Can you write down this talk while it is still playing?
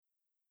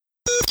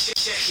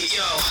Check it,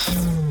 yo.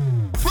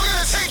 We're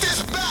gonna take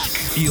this back.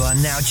 You are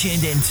now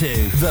tuned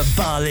into the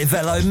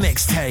Livello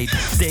mixtape,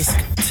 disc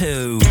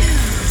 2.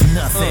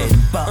 Nothing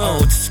but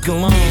old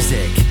school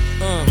music.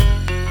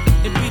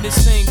 It be the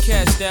same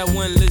cats that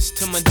wouldn't listen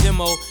to my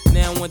demo.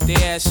 Now want their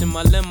ass in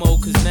my limo,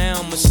 cause now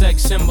I'm a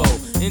sex symbol.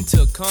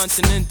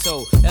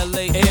 Intercontinental,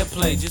 LA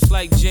airplay, just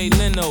like Jay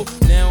Leno.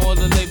 Now all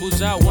the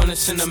labels out wanna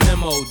send a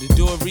memo to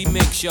do a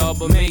remix, y'all,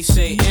 but may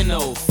say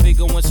N.O.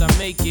 Figure once I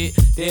make it,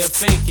 they'll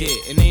fake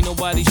it. And ain't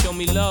nobody show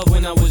me love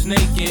when I was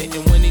naked.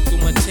 And when they threw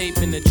my tape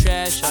in the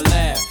trash, I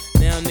laugh.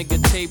 Now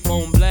nigga tape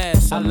on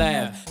blast, I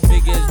laugh.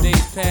 Figure as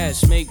days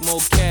pass, make more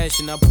cash,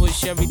 and I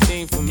push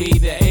everything from E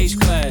to H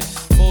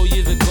class. 4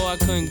 years ago I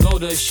couldn't go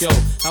to a show.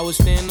 I was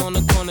standing on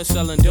the corner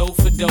selling dope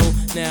for dough.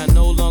 Now I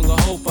no longer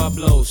hope I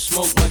blow.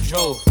 Smoke my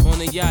dro on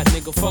a yacht,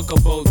 nigga, fuck a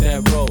boat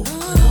that roll. All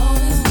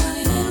this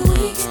money that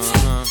we can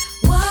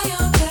take, why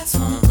y'all cats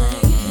wanna play?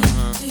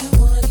 Do you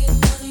wanna get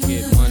money?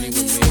 Get money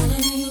with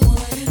me.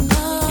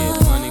 Get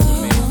money with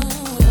me.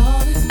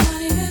 All this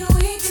money that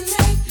we can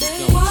take,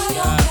 why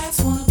y'all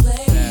cats wanna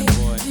play? Bad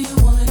boy. Do you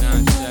wanna get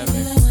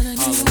 9-7.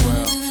 All the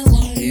world.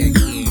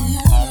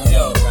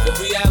 Yo, the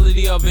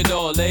reality of it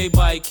all,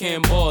 everybody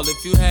can ball.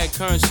 If you had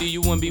currency,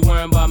 you wouldn't be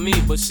worrying about me.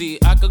 But see,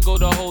 I could go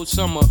the whole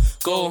summer,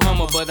 go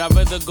Hummer, but I'd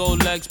rather go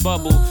Lex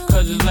Bubble,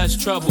 cause it's less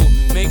trouble.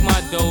 Make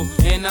my dough,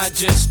 and not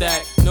just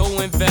that. No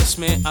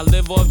investment, I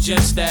live off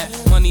just that.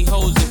 Money,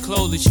 hoes, and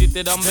clothes, the shit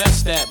that I'm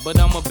best at. But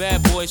I'm a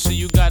bad boy, so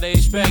you gotta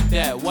expect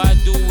that. Why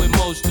do what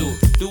most do?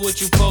 Do what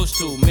you supposed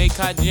to. Make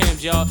hot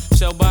jams, y'all,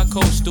 sell by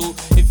coastal.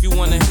 If you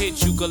wanna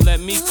hit, you could let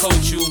me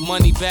coach you.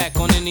 Money back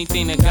on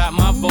anything that got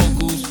my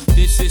vocals.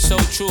 This is so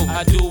true,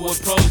 I do what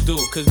pros do.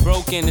 Cause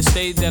broke in the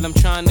stage that I'm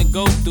trying to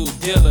go through.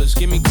 Dealers,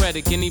 give me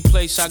credit, any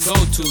place I go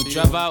to.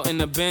 Drive out in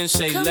the Benz,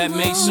 say, let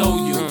me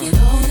show you.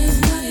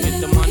 Get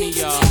the money,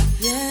 y'all.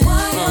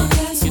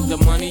 Get the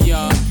money,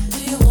 y'all.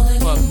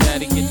 Puff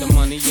Daddy, get the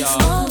money,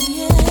 y'all.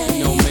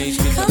 No Mase,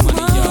 get the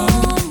money, y'all.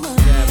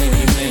 Grab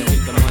any man,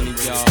 get the money,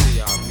 y'all.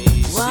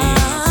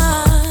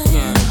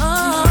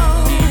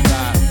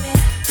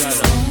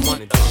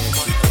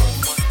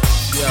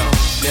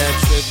 That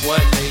trick,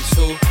 what lace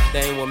who?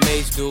 That ain't what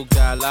Mase do.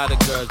 Got a lot of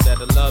girls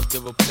that'll love to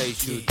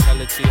replace you. Tell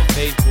it to your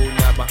face, boo,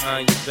 not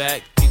behind your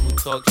back. People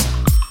talk shit,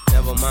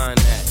 never mind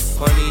that.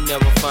 Funny,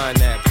 never find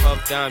that.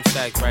 Puff dime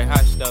stack, right?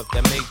 Hot stuff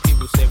that make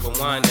people say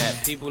rewind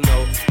that. People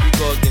know you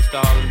go against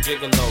all them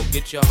gigolo.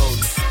 Get your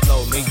hoes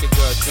low, make the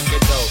girl trick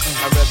it though.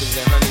 I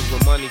represent honeys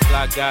with money,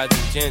 fly guys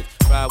and gents.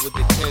 Ride with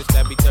the tents,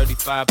 that be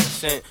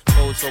 35%.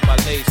 Fold so I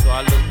lay, so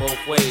I look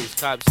both ways.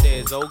 Cop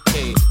says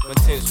okay, when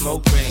 10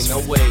 smoke rain, no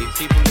way.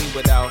 People leave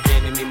without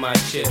handing me my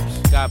chips.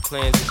 Got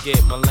plans to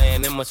get my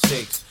land and my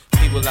six.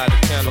 People out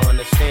of town don't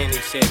understand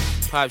this shit.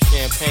 Pop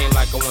champagne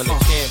like I won a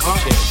championship.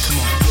 Come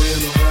on.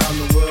 Been around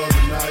the world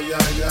and now,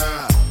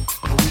 yeah.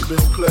 And we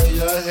been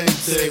player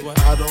hated.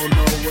 I don't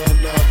know when,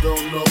 I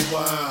don't know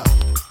why.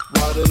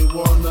 Why they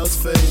want us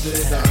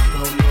faded. I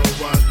don't know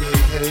why they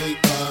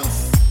hate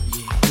us.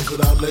 Look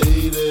at our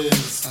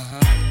ladies.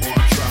 Or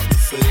try to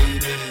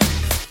fade it.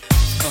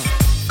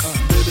 I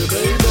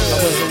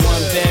was in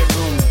one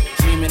bedroom,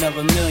 dreaming of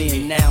a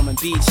million. Now I'm in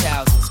beach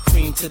houses,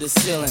 cream to the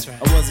ceiling.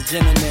 I was a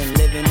gentleman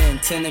living in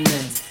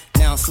tenements.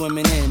 Now I'm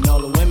swimming in all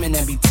the women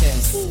that be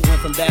tense. Went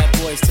from bad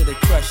boys to the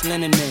crushed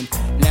linen men.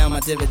 Now my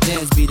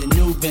dividends be the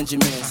new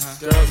Benjamins.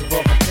 Girls of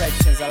all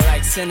complexions, I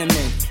like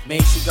cinnamon.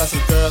 Make sure you got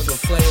some girls with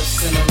flavor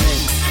cinnamon.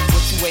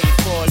 What you waiting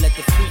for? Let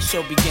the freak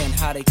show begin.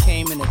 How they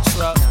came in a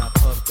truck. Nah,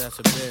 Puff, that's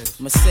a bitch.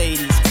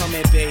 Mercedes, come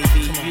here,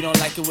 baby. You don't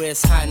like it where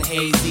it's hot and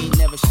hazy.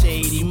 Never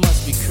shady, you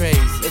must be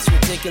crazy. It's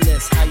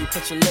ridiculous how you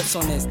put your lips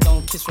on this.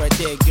 Don't kiss right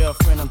there,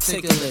 girlfriend, I'm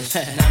ticklish.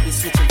 And I be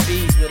switching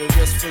V's with a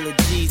wrist full of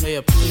G's. Hey,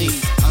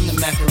 please, I'm the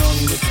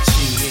macaroni with the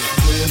cheese.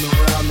 Been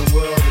around the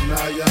world and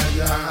now,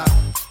 yeah.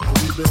 And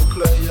we been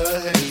player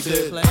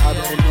hated. I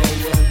don't know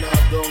when, I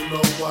don't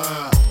know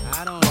why.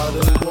 Why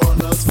they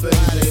want us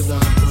faded. I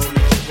don't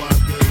know why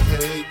they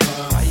hate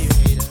us. Why you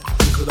hate us?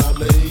 Look at our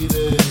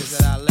ladies.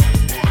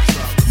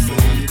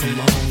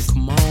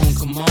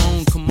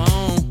 Come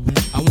on.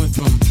 I went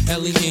from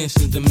Ellie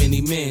Hansons to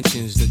mini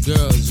mansions. The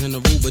girls in the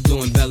Aruba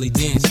doing belly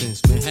dancing.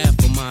 Spent half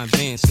of my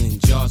advancing,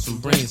 jars from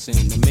Branson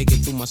to make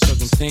it through my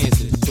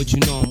circumstances. But you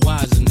know I'm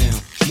wiser now,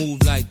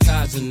 move like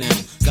Kaiser now.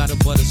 Got a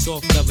butter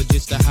soft cover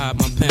just to hide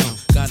my pound.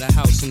 Got a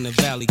house in the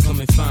valley, come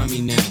and find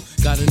me now.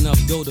 Got enough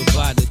dough to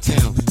buy the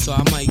town, so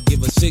I might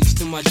give a 6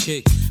 to my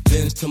chick,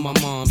 Benz to my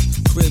mom's.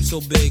 Crib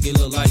so big it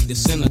look like the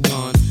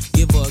Synagogue.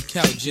 Give her a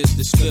couch just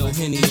to spill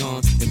Henny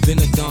on. And been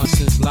a don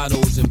since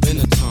Lotto's and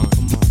Benetton.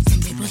 Come on.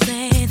 Some people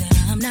say that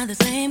I'm not the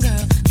same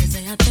girl. They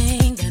say I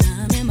think that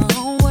I'm in my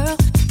own world.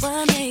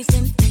 What makes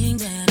them think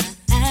that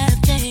I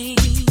have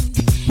changed?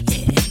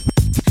 Yeah,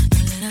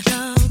 a little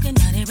joke and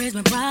now they raise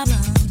my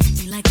problems.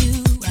 Be like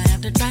you, I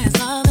have to try and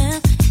solve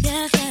them.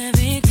 Yes,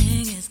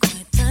 everything is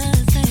quite the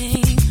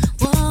same.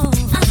 Whoa,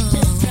 I'm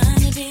just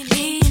trying to be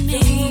me and me.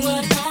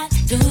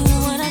 Do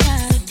what I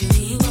gotta do.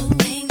 People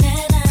think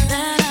that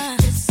I'm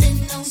just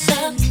sitting on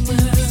top of the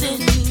world.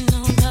 Sitting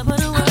on top of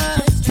the world. I'm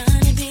just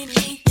trying to be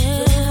me. Yeah.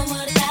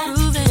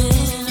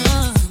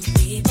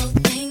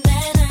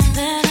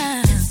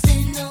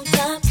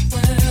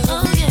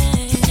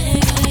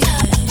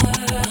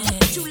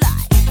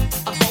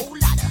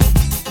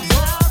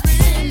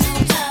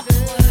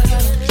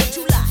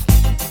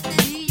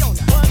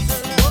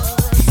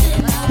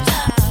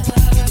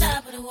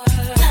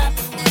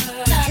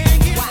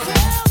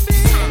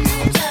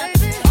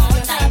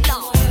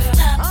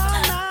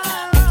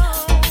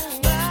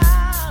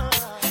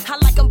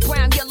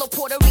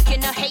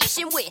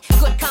 Haitian with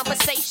good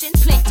conversation,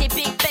 plenty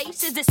big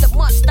faces. It's a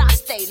must I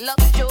stay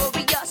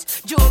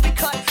luxurious, jewelry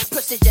cut,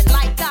 precision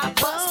like I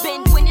bust.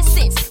 Been winning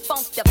since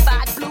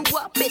funkified blew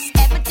up. It's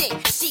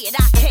evident, shit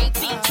I can't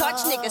be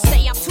touched. Niggas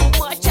say I'm too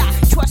much, I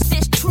trust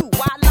this true.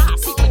 I lie,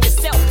 see for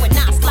yourself when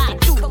I slide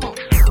through. Come on,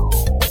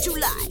 what you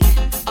like?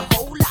 A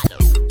whole lot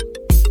of.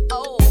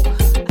 Oh,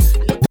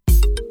 look,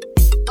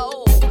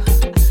 oh,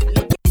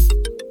 look,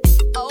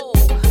 oh,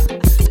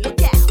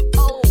 look out,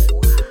 oh,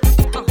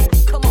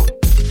 come on,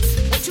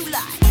 what you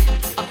like?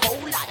 A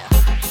whole lot of.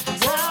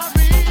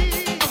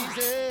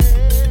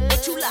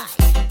 What you like?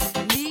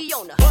 Me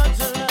on the.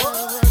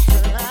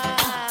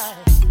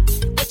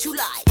 What you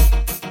like?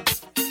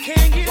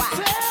 Can you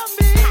tell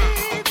me,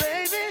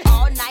 baby?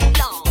 All night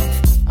long.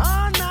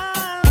 All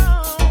night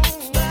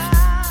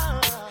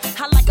long.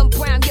 I like 'em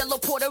brown, yellow,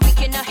 Puerto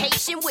Rican, or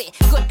Haitian with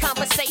good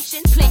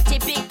conversation, plenty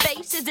big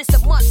faces. It's a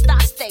must I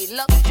stay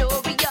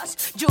luxurious,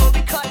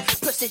 jewelry cut,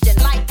 precision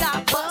like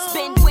I bust.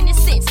 Been winning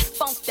since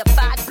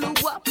funkified blew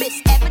up.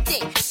 It's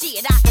evident,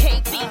 shit I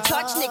can't be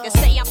touched. Niggas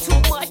say I'm too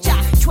much,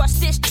 I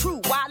trust this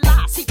true. I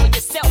lie, see for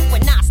yourself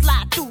when I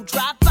slide through.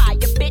 Drive by,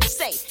 your bitch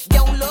say,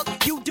 don't look,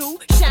 you do.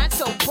 Shine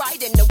so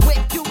bright in the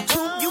whip, you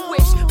too. You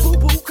wish Boo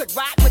Boo could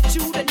ride with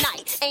you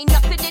tonight. Ain't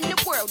nothing in the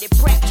world that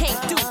Brat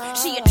can't do.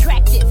 She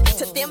attractive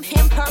to them,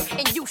 him, her,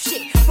 and you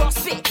shit.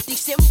 Frostbit,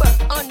 December,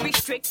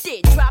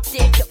 unrestricted. Drop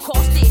dead, the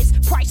cost is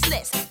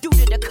priceless. Due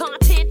to the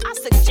content, I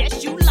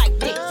suggest you like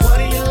this. What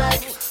do you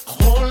like?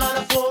 A whole lot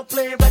of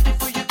foreplay right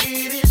before you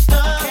get it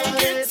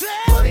started.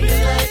 What do you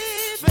like?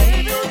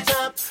 Baby on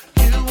top,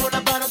 you want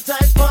a bottom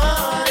type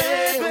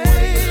party. What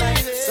do you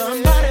like?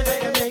 Somebody that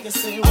can make it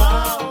say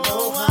wow,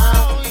 oh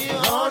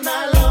wow, all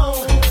night long,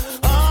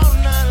 all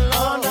night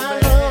long, all night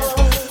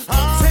long.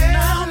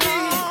 Tell me,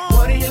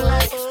 what do you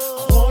like? A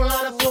whole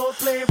lot of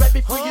foreplay right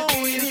before you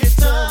get it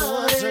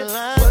started.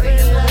 What do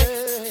you like?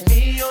 Me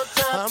on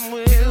top,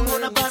 you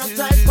want a bottom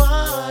type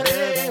party.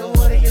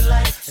 What do you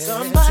like?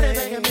 Somebody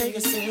that can make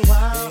it say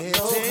wow,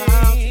 oh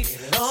wow,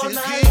 all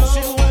night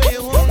long, where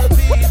you wanna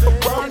be,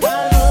 all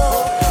night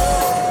long.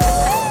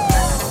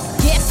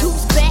 Guess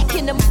who's back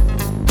in the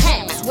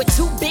house with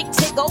two big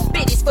tick old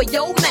bitties for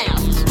your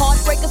mouth?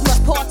 Heartbreakers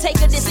must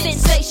partake of this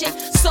sensation.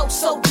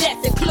 So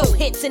death and clue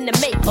hits in the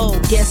make. Oh,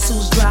 guess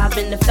who's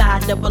driving the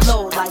 500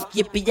 like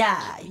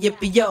yippee-yi,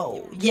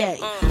 yippee-yo, yay.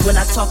 When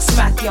I talk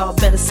smack, y'all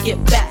better skip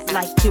back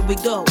like here we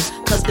go,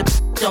 cause the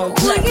don't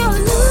play. Well, your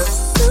love's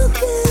so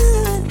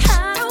good, I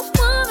don't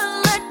wanna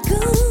let go.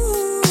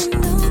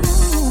 No,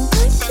 I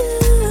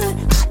should.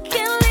 I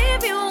can't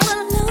leave you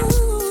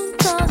alone,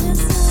 cause you're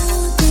so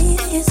deep.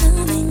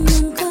 Something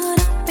I'm caught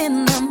up in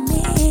the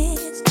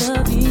midst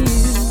of you,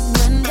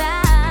 and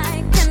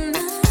I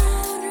cannot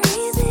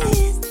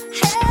resist.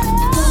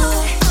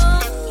 Boy,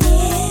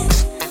 yes,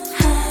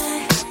 I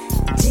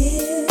do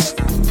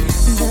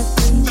the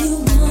things you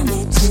want me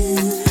to,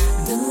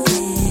 the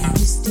way I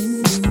used to.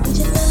 Would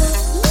you love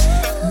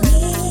me,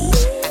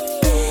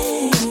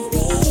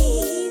 baby?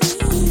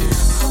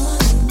 All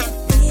your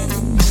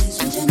feelings,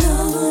 would you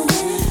know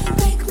that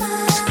break my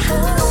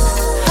heart?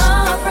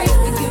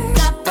 Heartbreaker, you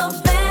got the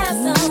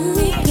best of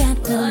me,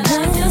 but I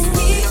just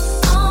keep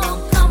on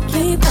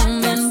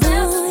coming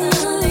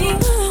silly.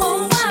 Oh,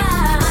 why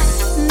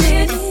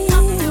did you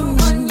have to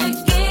run your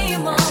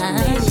game on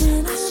me?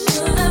 I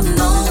should have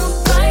known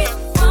right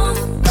from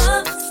the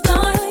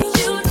start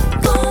you'd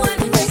go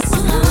and break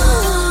my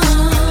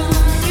heart.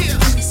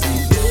 Give me some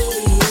real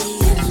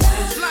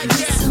love, Like give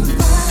me that. some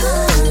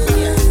love,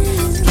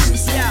 give me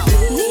some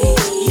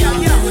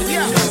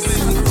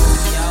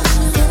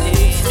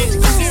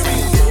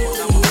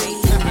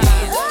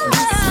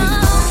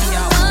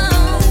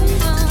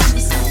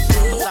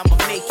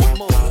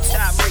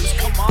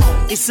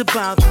It's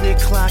about 3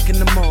 o'clock in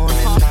the morning,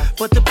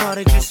 but the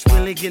party just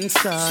really getting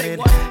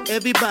started.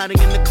 Everybody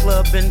in the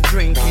club been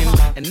drinking,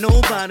 and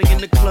nobody in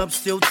the club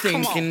still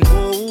thinking.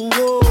 Whoa,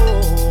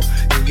 whoa,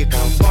 here you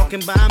come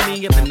walking by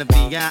me up in the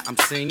VI. I'm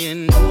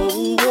singing.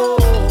 Whoa,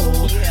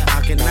 whoa,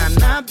 how can I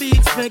not be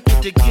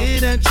expected to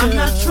get at you? I'm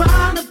not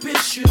trying to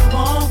piss you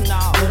off,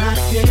 but I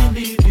can't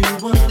leave you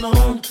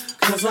alone,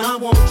 cause I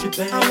want you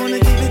back. I wanna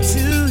give it to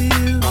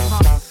you.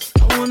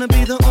 I wanna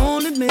be the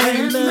only man.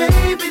 And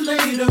maybe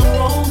later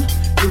on,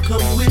 you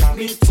come with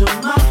me to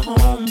my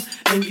home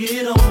and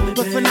get on me,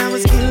 but for now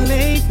it's getting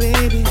late,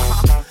 baby.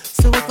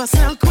 So if I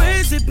sound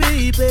crazy,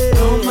 baby,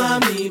 don't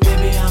mind me,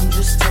 baby, I'm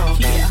just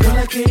talking. Girl,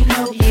 I can't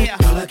help it,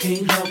 girl, I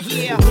can't help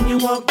it. When you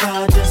walk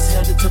by, I just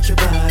had to touch your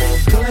body.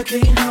 Girl, I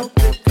can't help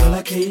it, girl,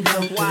 I can't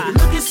help it. You're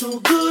looking so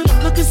good,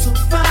 you're looking so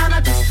fine. I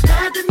just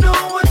had to know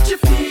what you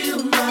feel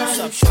like.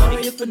 I'm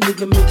sorry if a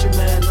nigga made you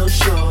mad, no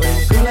shorty.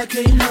 Girl, I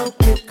can't help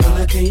it, girl,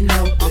 I can't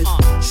help it.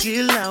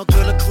 Chill out,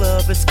 girl, the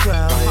club is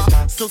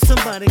crowded, so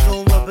somebody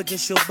gon' rub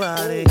against your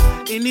body.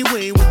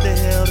 Anyway, what the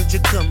hell did you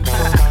come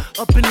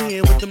for? Up in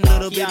here with them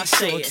little bitty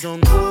shorts on.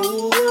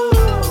 Whoa,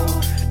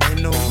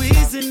 ain't no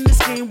reason this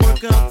can't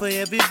work out for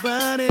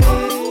everybody.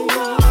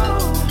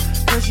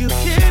 Cause you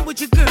care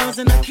with your girls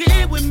and I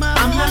care with my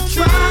I'm not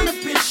trying to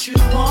piss you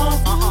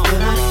off,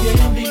 but I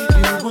can't leave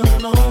you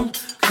alone.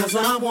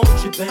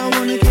 want you, baby. I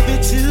wanna give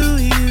it to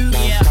you.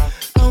 Yeah.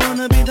 I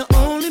wanna be the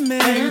only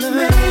man. And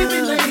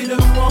maybe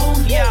later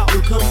on,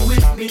 you'll come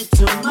with me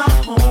to my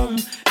home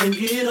and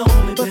get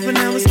on me, baby. But for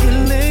now it's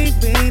getting late,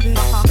 baby.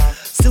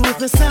 So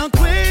if it sound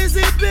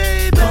crazy,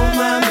 baby, don't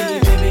mind me,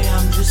 baby.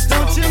 I'm just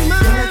talking. Don't you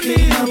mind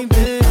me,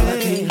 baby? I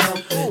can't help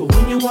it. But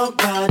when you walk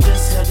by, I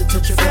just had to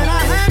touch your body. I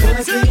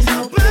can't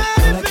help it.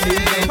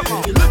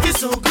 You're looking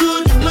so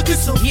good, you're looking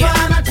so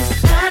fine. I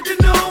just had to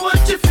know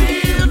what you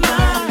feel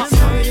like.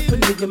 Sorry if a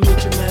nigga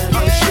made you mad,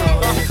 I'm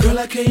sure. Girl,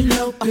 I can't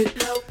help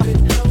it.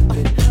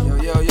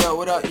 Yo,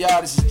 what up,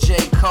 y'all? This is J.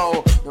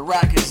 Cole. The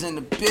Rockers in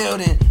the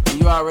building. And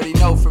you already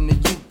know from the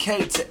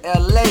UK to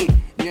LA,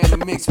 you're in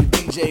the mix with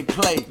DJ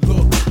Play.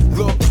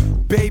 Look,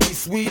 baby,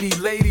 sweetie,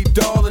 lady,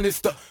 darling, it's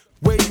the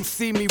way you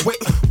see me, wait,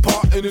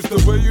 parting. It's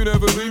the way you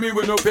never leave me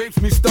with no babes,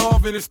 me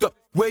starving. It's the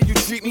way you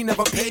treat me,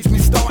 never page me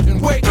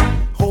starting. Wait,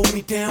 hold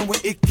me down when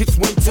it gets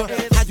winter.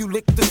 How you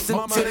lick the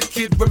center, the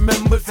kid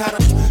remembers how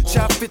the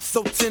chop fits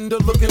so tender,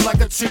 looking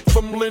like a chick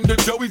from Linda.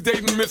 Joey's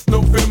dating Miss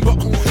November.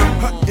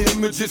 Her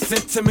images,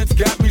 sentiments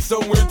got me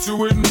so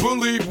into it, and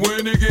believe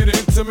when it get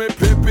intimate,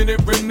 pimping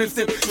it,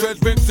 reminiscent, dress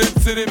been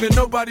sensitive, and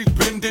nobody's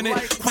bending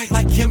it quite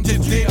like him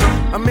just did.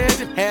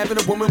 Imagine having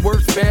a woman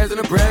worth spazzing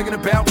and bragging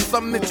about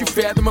something that you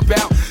fathom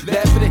about.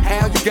 Laughing at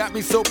how you got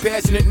me so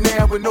passionate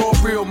now, when all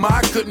real,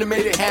 I couldn't have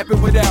made it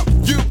happen without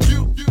you.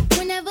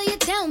 Whenever you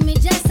tell me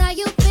just how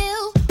you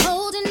feel,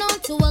 holding on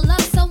to a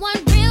love so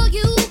unreal,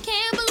 you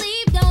can't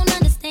believe, don't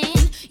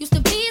understand. Used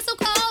to be so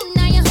cold,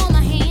 now you hold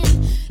my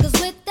hand. Cause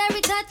with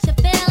every touch I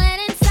feel it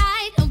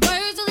inside, and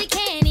words really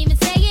can't even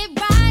say it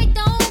right.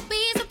 Don't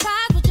be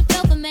surprised what you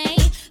feel for me.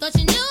 Thought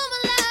you knew my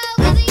love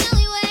was the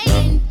only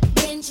way.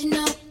 Didn't you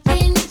know?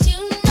 Didn't you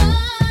know?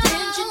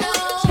 Didn't you know?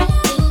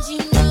 Didn't you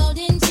know?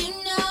 Didn't you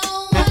know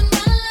what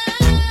my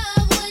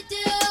love would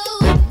do?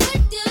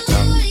 Would do to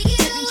you?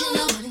 Didn't you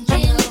know?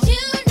 Didn't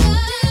you know?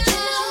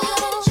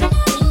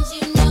 Didn't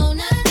you know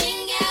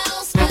nothing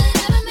else would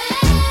ever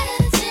matter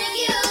to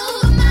you,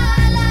 my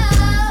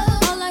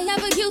love? All I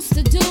ever used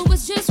to do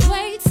was just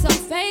wait so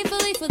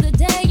faithfully for the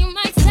day you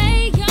might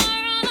say you're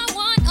all I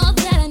want, all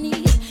that I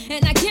need,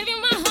 and I give you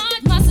my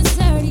heart, my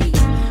sincerity.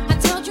 I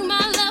told you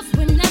my love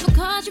would never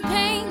cause you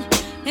pain,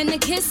 and the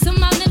kiss of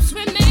my lips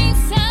remains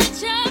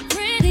such a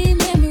pretty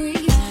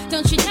memory.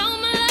 Don't you know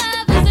my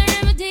love is a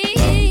remedy?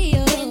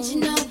 Didn't you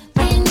know?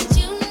 Didn't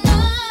you know?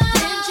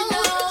 Didn't you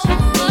know?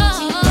 Didn't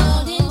you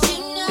know? Didn't you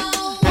know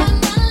what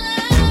my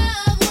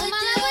love would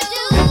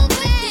do?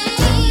 Didn't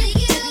you know?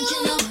 Didn't you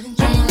know?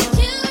 Didn't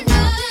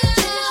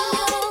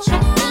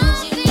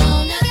you know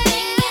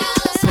nothing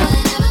else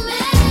would ever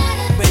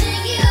matter to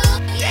you?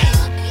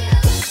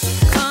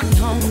 Come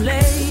home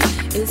late,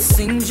 it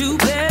seems you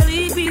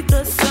barely beat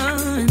the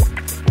sun.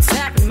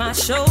 Tapping my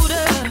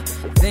shoulder,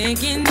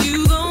 thinking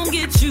you gon'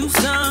 get you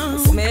some.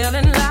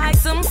 Smelling like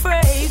some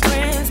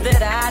fragrance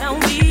that I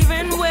don't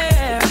even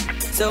wear.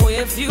 So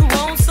if you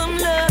want some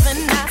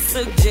loving, I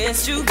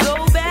suggest you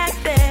go back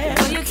there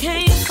where you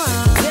came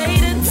from. Day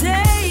to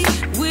day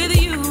with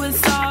you,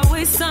 it's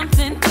always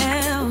something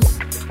else.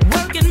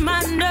 Working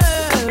my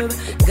nerve,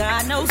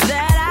 God knows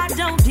that I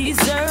don't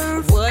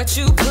deserve what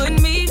you put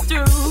me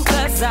through.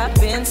 Cause I've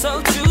been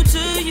so true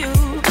to you.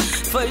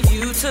 For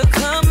you to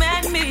come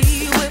at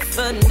me with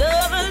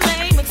another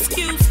lame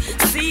excuse.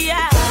 See,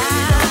 I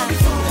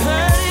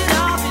heard it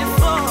all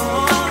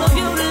before. All of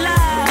your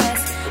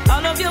lies,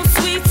 all of your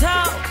sweet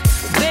talk.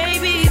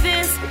 Baby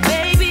this,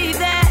 baby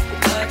that.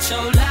 But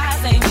your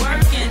lies ain't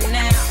working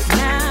now.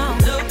 Now,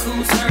 look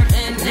who's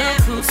hurting now.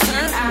 Look who's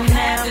hurting I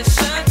had to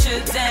shut you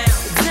down.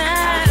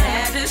 I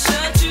had to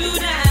shut you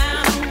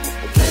down.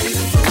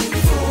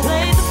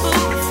 Play the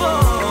fool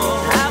for.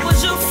 I was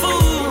your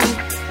fool.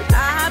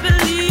 I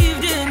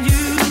believed in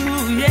you.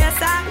 Yes,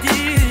 I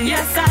did.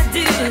 Yes, I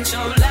did. But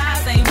your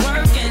lies ain't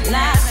working.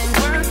 Lies ain't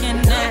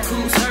working now. Look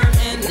who's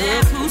hurting now.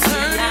 Look who's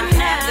hurting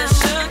now. I had to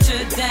shut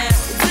you down.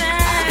 I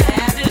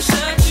had to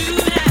shut you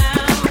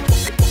down.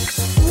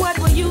 What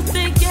were you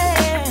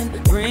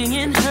thinking?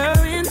 Bringing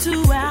her into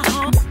our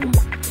home.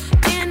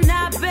 In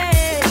our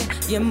bed.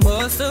 You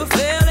must have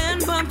fell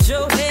and bumped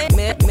your head.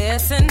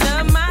 Messing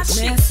up my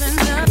shit.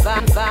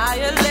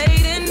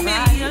 Violating me.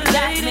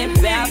 Got me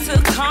about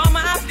to call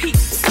my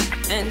peace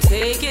and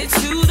take it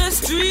to the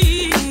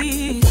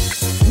street.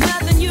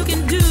 Nothing you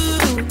can do,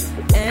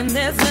 and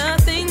there's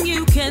nothing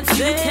you can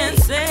say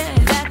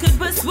that could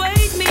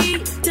persuade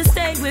me to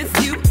stay with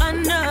you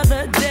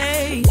another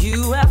day.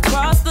 You have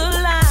crossed the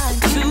line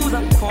to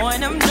the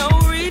point of no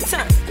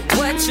return.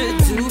 What you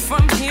do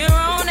from here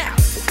on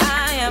out,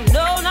 I am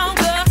no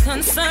longer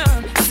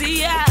concerned.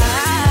 See, I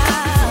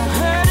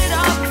heard it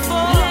all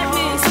before. Let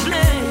me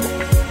explain,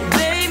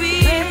 baby.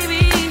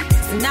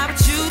 It's not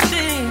what you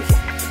think.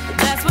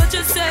 That's what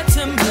you said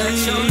to me. But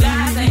your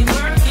lies ain't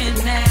working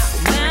now.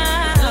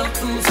 Now, look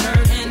who's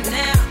hurting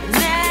now.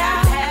 Now,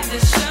 I had to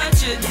shut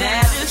you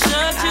down.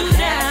 Shut you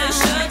down.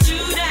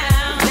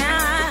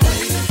 Now,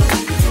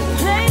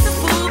 played the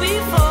fool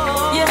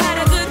before. You had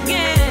a good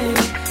game.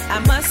 I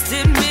must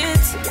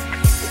admit,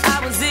 I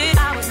was in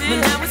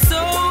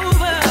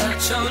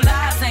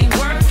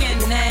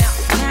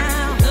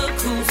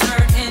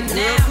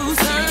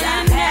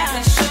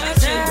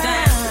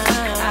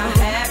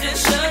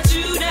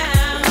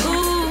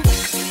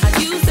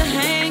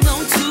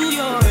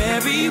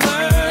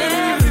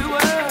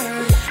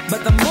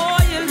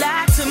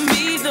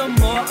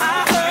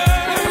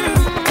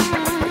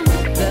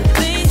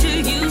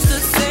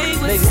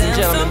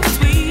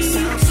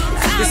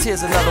This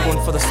here's another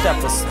one for the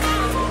steppers.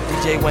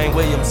 DJ Wayne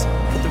Williams,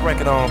 put the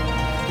record on.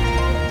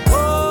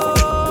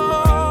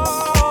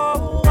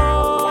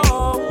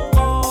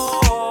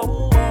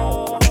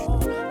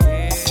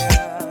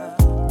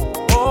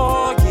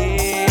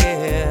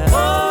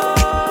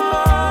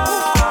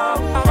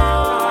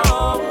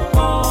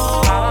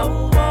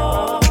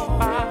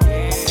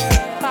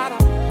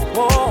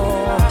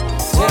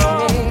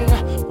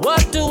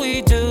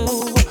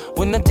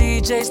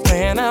 DJ's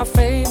playing our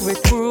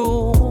favorite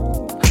groove.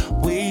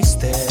 We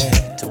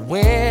stand to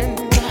win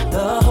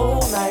the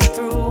whole night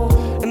through.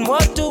 And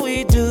what do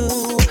we do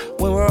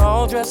when we're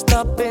all dressed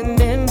up and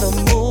in the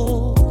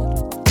mood?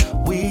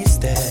 We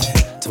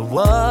stand to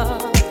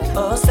what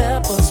a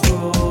stepper's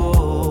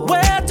groove.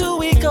 Where do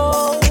we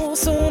go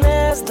soon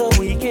as the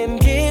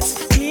weekend gets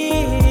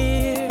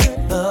here?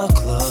 The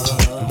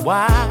club.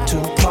 Why?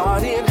 To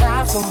party and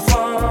have some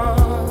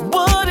fun.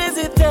 What is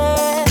it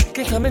that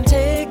can come and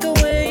take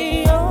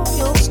away all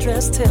your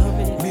stress? Tell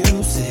me.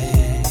 Music.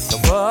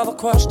 No other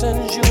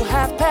questions, you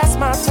have passed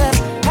my test.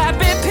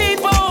 Happy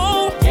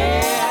people.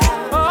 Yeah.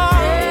 Oh,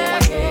 yeah,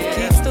 yeah.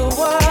 Keeps the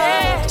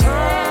world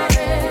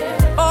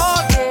turning.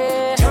 Oh,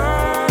 yeah.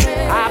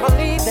 Turning. I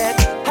believe that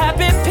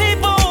happy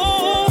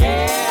people.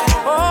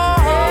 Yeah. Oh,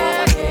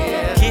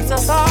 yeah. Keeps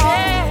us all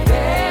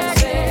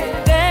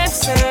dancing.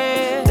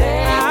 Dancing.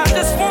 I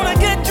just wanna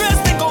get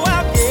dressed and go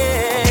out.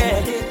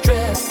 Yeah. Get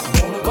dressed. I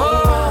wanna go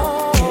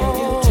out. Can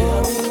you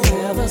tell me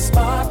where the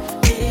spot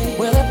is?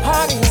 Where the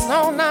party's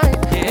all night.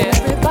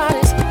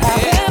 Everybody's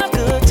having a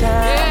good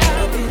time.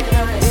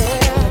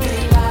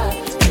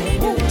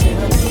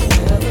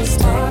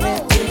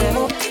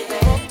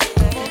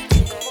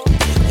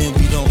 And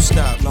we don't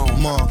stop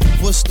long. Mom,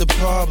 what's the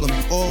problem?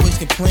 You always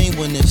complain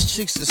when there's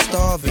chicks are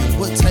starving.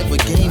 What type of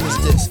game is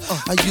this?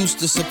 I used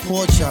to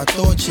support you. I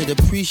thought you'd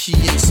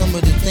appreciate some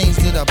of the things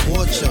that I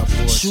bought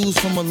you. Shoes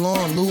from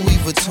Milan, Louis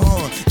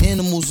Vuitton,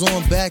 animals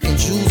on back and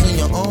jewels on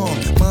your arm.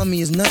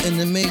 Mommy is nothing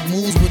to make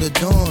moves with a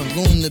dawn.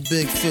 Loon the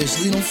big fish,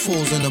 leave them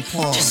fools in the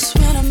pond. Just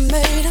when I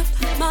made up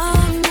my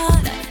mind,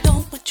 I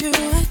don't want you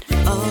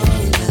at all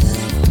now.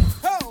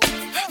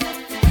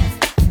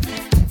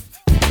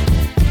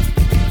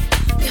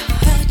 You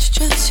had your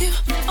chance, you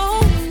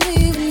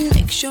only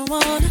makes you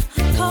wanna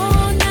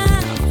call now.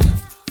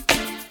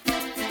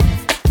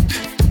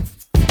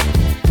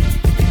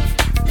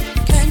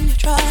 Can you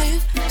try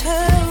and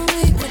tell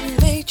me what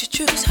made you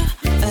choose her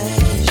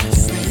as your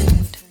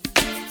friend?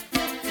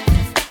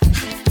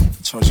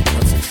 Chose your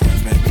perfect friend,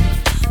 baby.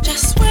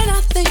 Just when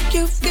I think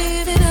you've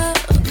given up,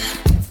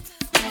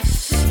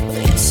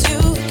 it's you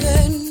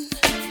again.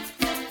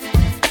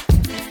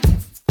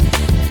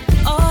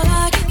 All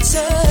I can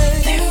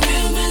say,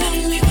 farewell, my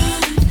lonely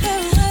one.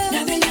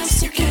 Nothing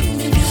else you can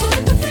mean. For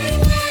the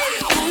freeway,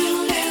 I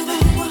don't ever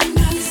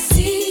wanna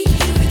see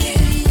you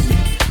again.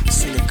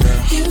 Sing it, girl.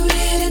 You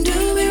didn't do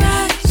me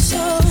right,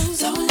 so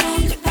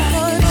long goodbye.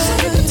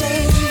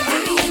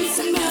 Maybe in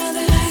some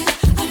other life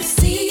I'll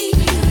see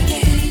you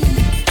again.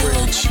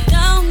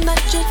 Now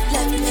that you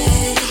left me,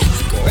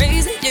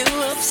 crazy you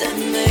upset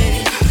me.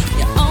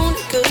 You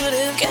only could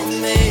have got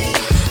me,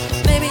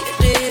 maybe you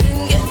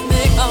didn't get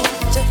me. Oh,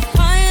 to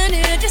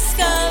pioneer,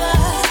 discover,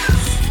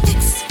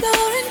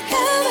 exploring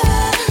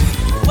heaven,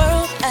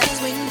 world as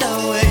we know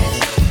it,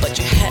 but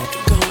you had to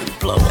go and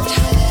blow it.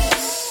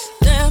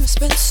 Damn, it's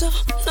been so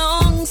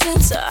long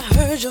since I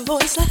heard your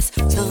voice last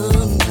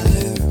summer.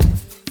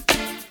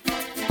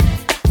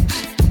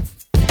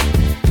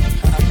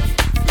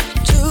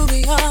 To be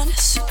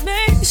honest, it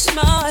made me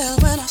smile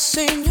when I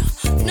seen your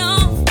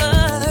number.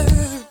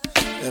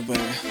 Yeah,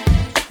 baby.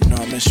 You know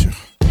I miss you.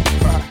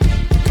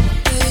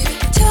 Baby,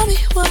 tell me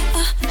what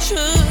I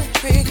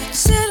should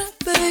reconsider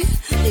being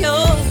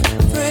your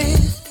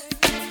friend.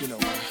 You know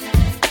what?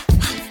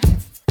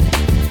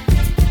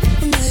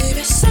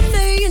 Maybe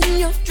someday in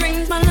your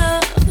dreams, my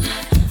love,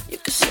 you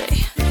could say,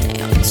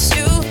 damn, it's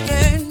you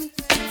again.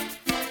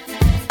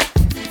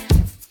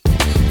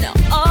 Now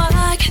all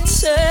I can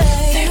say,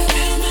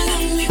 farewell, my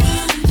lonely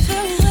one.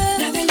 Farewell.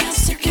 Nothing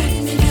else you can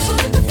mean. For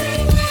the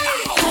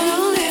freeway, I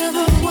don't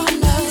ever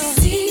wanna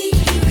see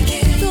you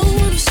again. Don't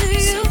wanna see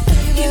you,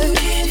 baby. You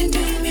didn't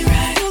do me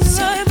right.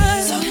 So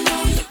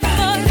long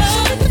goodbye.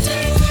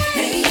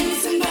 Maybe in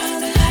some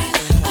other life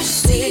I'll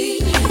see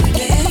you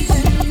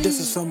again. This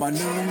is for my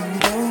number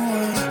one.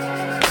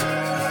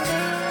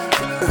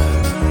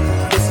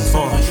 This is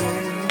for my number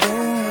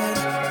one.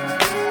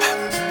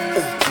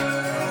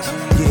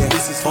 Yeah,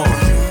 this is for my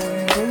number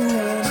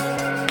one.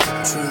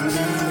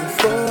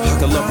 I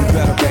can love you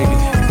better, baby.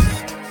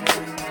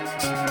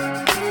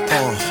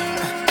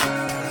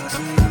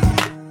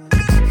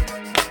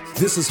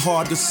 This is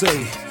hard to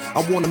say.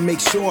 I wanna make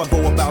sure I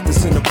go about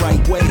this in the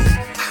right way.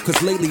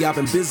 Cause lately I've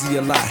been busy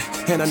a lot,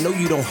 and I know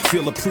you don't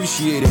feel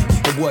appreciated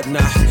and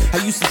whatnot. I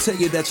used to tell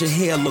you that your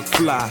hair looked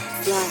fly,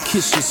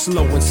 kiss you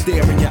slow and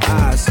stare in your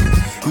eyes.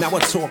 Now I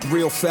talk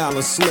real foul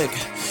and slick.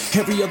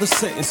 Every other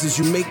sentence is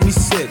you make me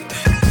sick.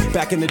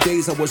 Back in the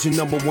days I was your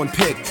number one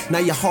pick. Now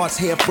your heart's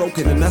half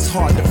broken and that's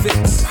hard to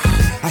fix.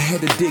 I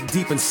had to dig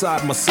deep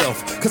inside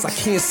myself, cause I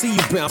can't see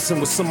you bouncing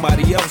with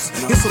somebody else.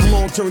 It's a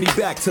long journey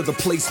back to the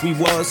place we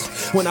was,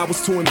 when I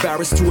was too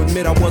embarrassed to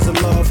admit I was in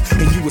love,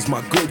 and you was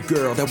my good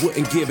girl that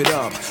wouldn't give it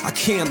up. I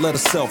can't let her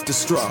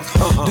self-destruct.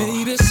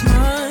 Baby,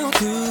 smile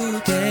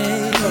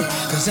today,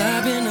 cause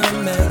I've been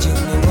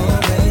imagining more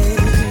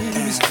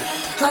ways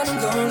I'm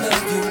gonna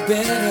love you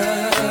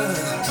better.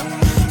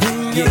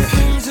 And your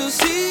friends will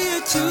see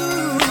it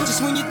too,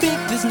 just when you think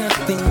there's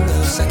nothing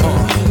else I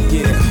can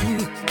do.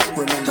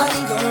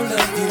 I'm gonna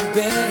love you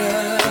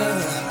better.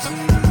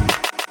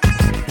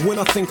 When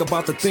I think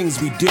about the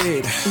things we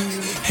did,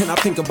 and I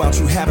think about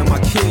you having my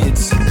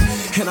kids,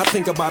 and I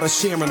think about us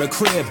sharing a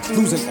crib,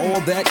 losing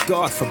all that,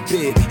 God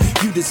forbid.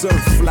 You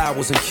deserve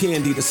flowers and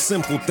candy, the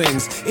simple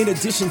things, in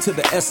addition to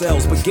the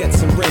SLs,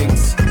 baguettes and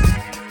rings.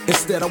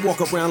 Instead I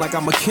walk around like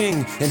I'm a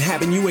king, and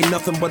having you ain't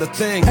nothing but a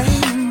thing.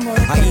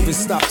 I even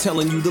stopped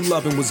telling you the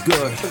loving was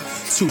good,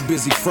 too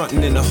busy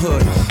fronting in the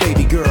hood.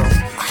 Baby girl,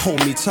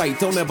 hold me tight,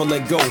 don't ever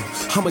let go.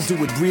 I'ma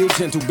do it real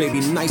gentle,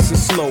 baby, nice and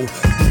slow.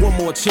 One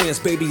more chance,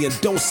 baby,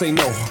 and don't say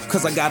no,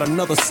 cause I got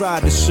another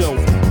side to show.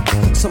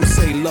 Some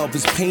say love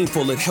is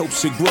painful, it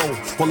helps you grow.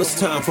 Well, it's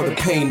time for the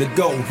pain to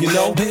go, you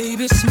know?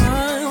 Baby,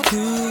 smile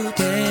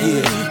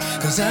today,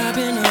 cause I've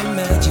been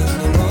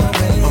imagining more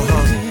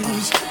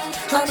ways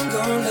I'm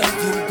gonna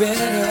love you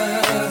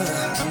better.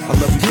 I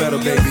love you better,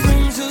 baby. Your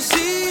friends will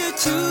see it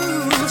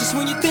too, just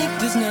when you think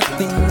there's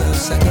nothing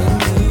else I can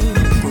do.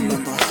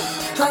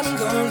 I'm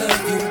gonna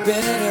love you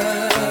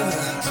better.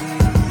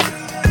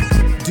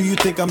 Do you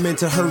think I meant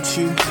to hurt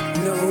you?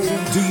 No.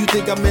 Do you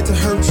think I meant to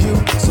hurt you?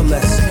 So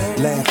let's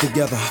laugh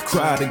together,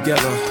 cry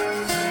together.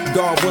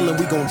 God willing,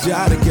 we gon'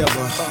 die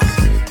together.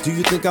 Do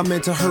you think I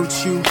meant to hurt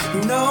you?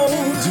 No.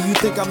 Do you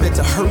think I meant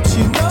to hurt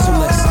you? No. So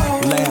let's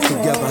laugh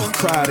together,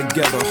 cry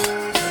together.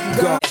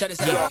 God. Check this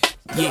out.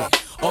 Yeah.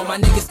 All my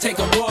niggas take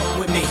a walk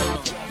with me.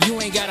 You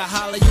ain't gotta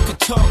holler, you can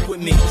talk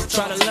with me.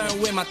 Try to learn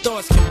where my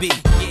thoughts can be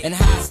and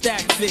how I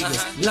stack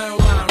figures. Learn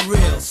why I'm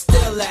real,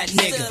 still that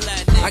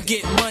nigga. I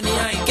get money,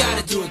 I ain't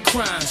gotta do a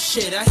crime.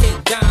 Shit, I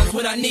hit dimes,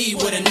 what I need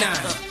with a 9.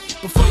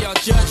 Before y'all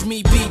judge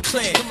me, be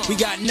clear. We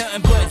got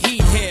nothing but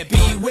heat here.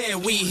 Beware,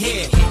 we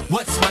here.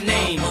 What's my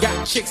name?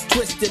 Got chicks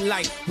twisted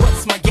like,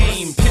 what's my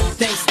game? Pimp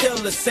thing still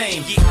the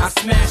same. I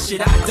smash it,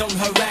 I don't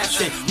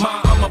harass it.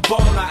 I'm a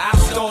baller, I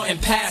score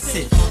and pass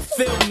it.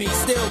 Feel me,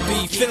 still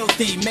be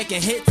filthy.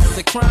 Making hits is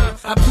a crime,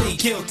 I plead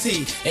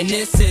guilty. And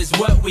this is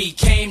what we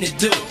came to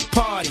do.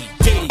 Party,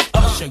 Diddy,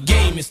 Usher,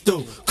 game is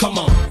through. Come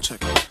on.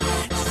 Check it.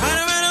 Right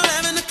around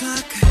 11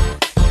 o'clock,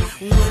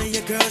 one of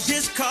your girls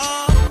just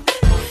called.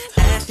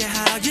 Ask you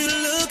how you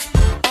look,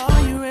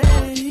 are you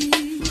ready?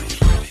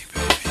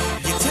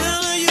 You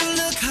tell her you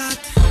look hot,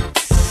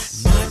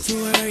 not to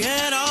worry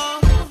at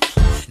all.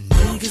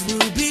 Niggas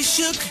will be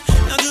shook,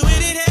 now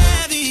doing it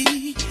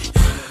heavy.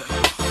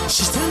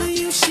 She's telling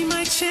you she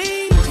might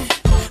change,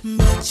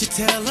 but you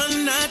tell her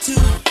not to.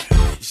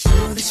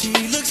 Sure that she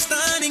looks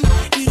stunning,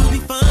 it'll be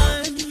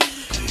fun.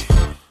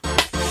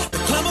 The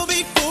club will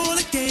be full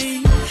of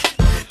game,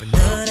 but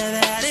none of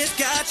that has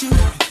got you.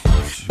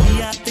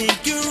 Me, I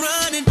think you're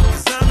running.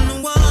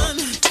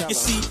 You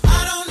see,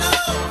 I don't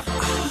know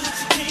what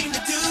you came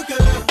to do,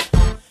 girl.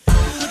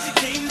 What you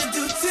came to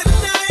do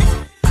tonight,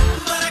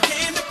 but I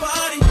came to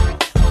party.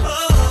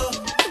 Oh,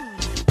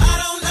 I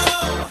don't know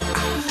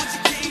what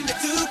you came to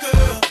do,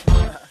 girl.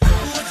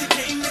 What you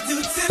came to do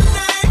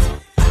tonight,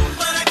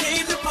 but I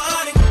came to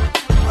party.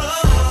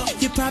 Oh,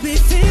 you're probably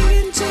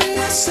thinking to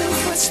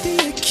yourself, what's the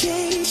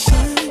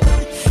occasion?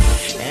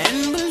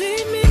 And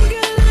believe me,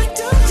 girl, I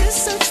don't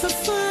just search for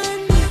fun.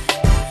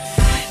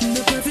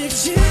 The perfect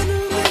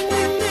gentleman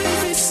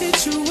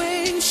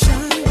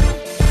situation,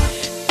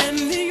 and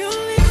the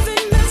only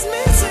thing that's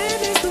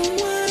missing is the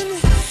one.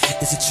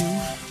 Is it you?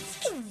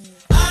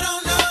 I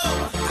don't know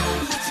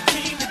what you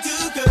came to do,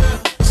 girl.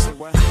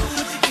 What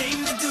you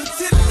came to do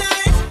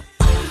tonight,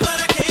 but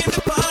I came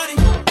to party.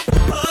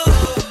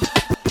 Oh,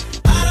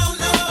 I don't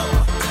know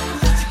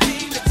what you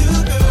came to do,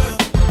 girl.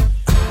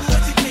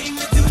 What you came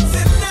to do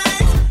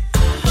tonight,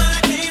 but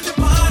I came to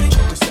party.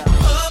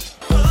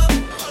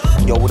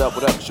 Yo, what up,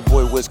 what up? It's your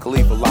boy Wiz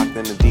Khalifa locked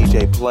in the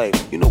DJ Play.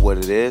 You know what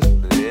it is.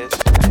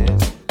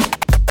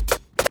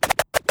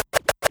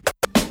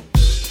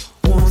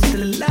 Once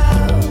the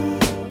love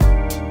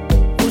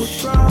was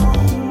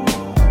strong,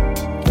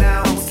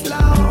 now it's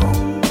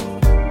long,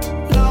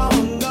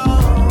 long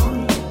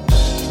gone.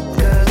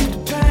 'Cause the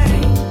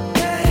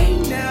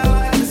pain now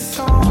has its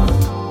song.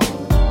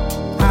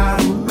 I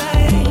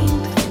remain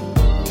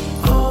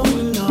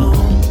holding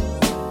on,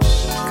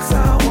 'cause I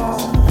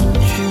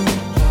want you,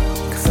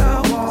 'cause I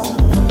want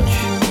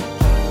you,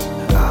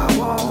 I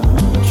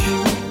want you,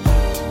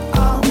 I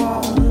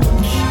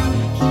want you.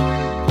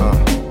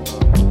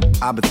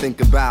 I've been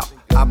thinking about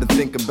I've been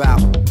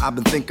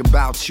thinking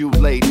about you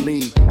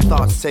lately.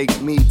 Thoughts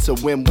take me to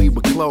when we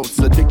were close.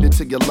 Addicted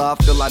to your love,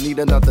 feel I need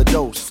another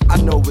dose.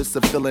 I know it's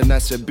a feeling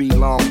that should be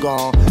long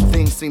gone.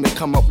 Things seem to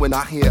come up when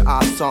I hear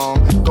our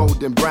song.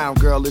 Golden brown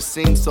girl, it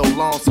seems so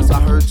long since I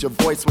heard your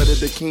voice. Where did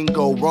the king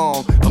go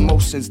wrong?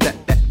 Emotions that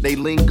they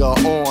linger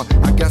on.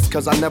 I guess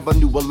cause I never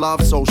knew a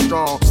love so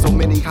strong. So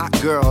many hot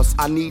girls,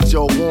 I need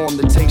your warm.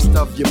 The taste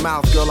of your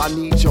mouth, girl, I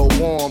need your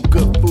warm.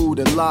 Good food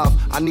and love,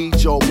 I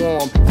need your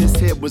warm. This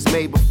hit was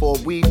made before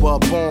we were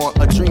born.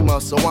 A dreamer,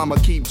 so I'ma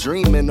keep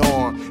dreaming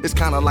on. It's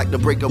kinda like the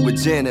breakup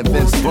with Jen and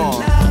Vince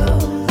Vaughn.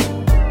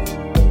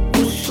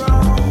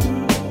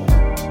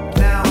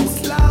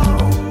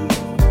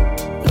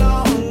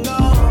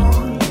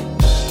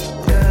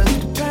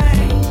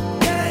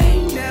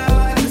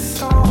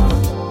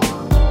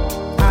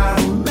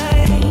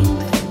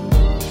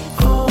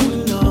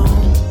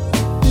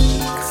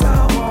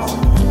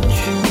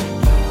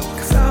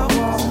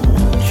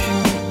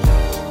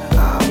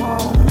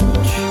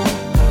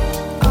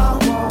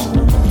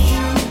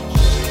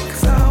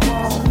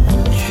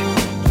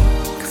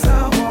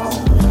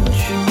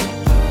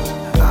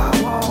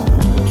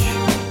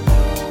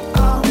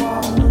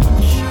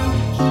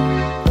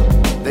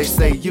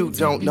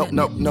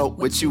 Don't know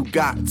what you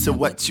got till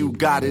what you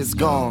got is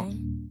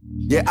gone.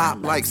 Yeah, I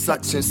like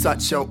such and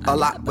such a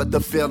lot, but the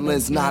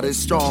feeling's not as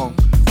strong.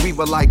 We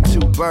were like two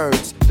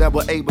birds that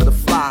were able to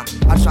fly.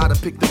 I try to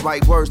pick the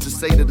right words to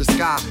say to the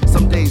sky.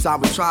 Some days I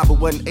would try but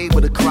wasn't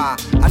able to cry.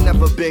 I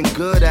never been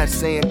good at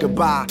saying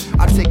goodbye.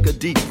 I take a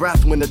deep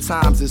breath when the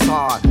times is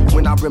hard.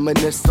 When I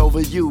reminisce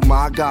over you,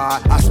 my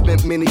God. I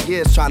spent many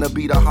years trying to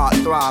be the heart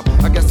throb.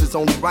 I guess it's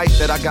only right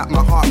that I got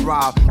my heart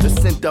robbed. The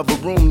scent of a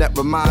room that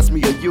reminds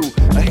me of you.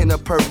 A hint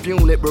of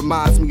perfume that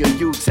reminds me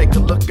of you. Take a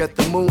look at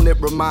the moon,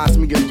 it reminds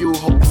me of you.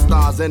 Hope the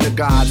stars and the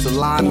gods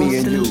align me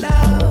and you.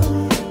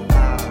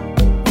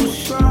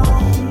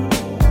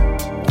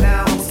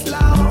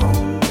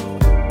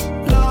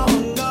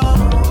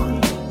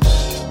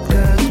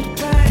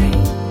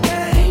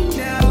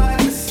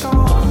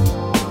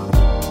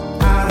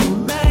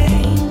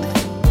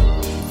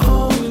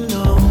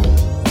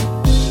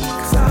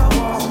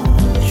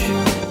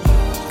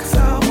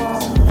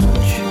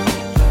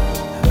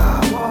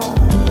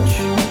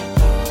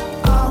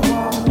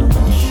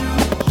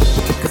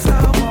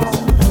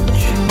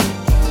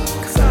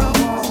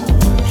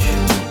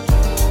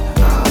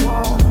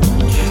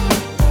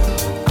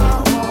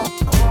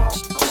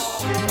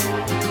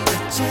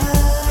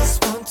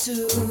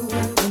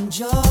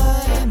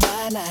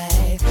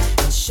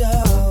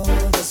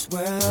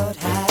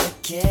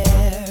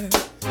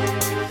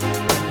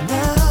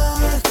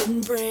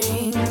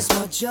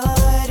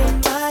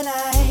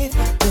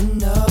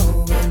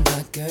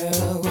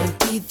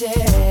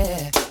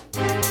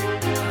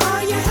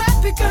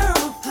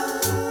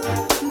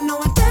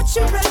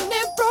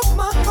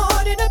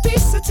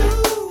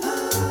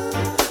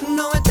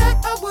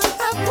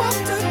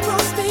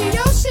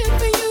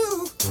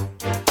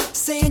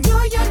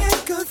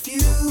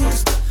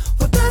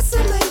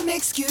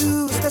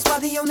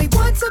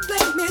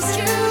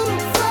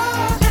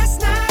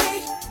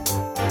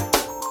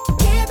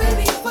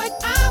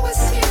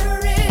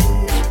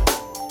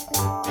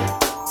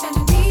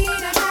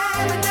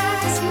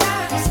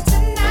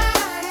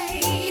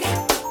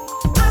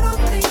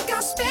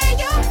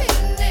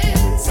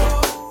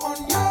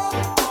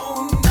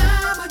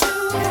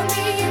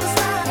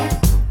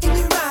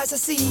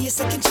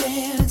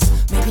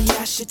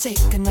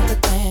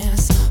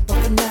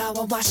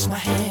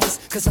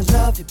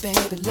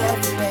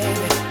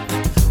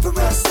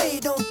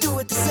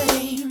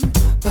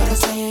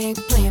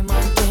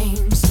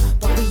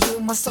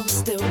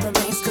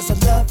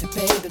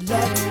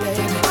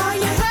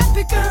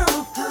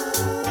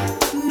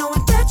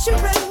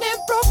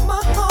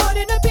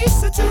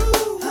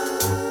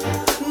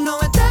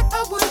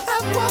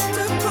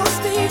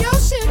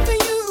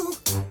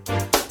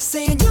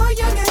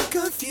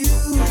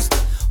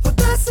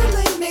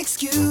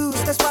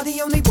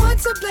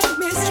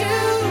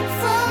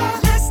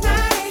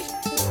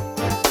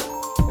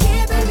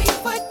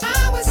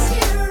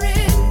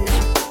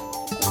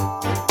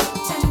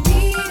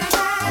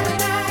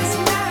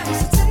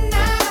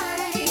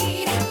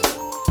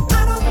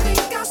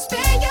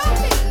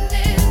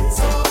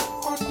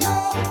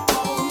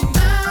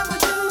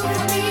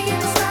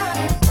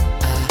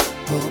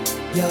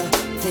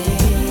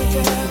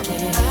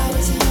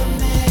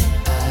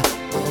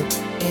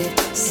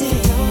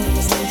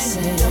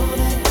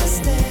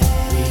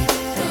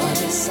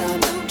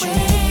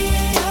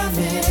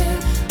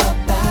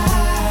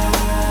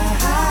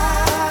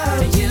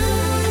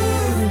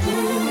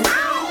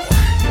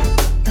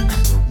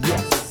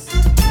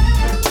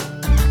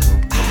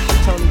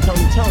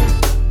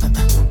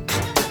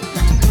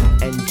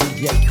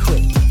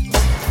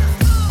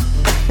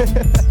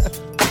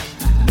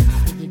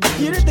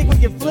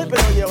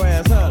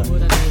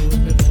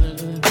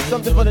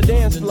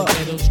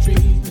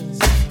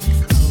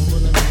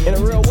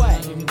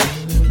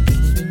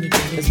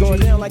 It's going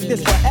down like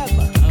this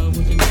forever.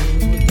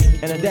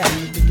 and a dab.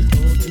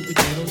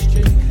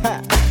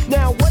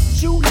 Now what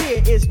you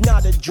hear is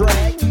not a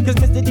drag, cause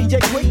Mr. DJ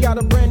Quik got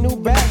a brand new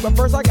bag. But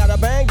first I gotta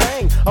bang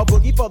bang, a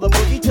boogie for the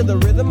boogie to the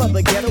rhythm of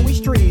the ghetto-y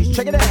streets.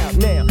 Check it out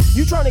now,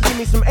 you tryna give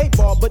me some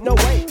 8-ball, but no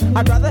way.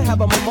 I'd rather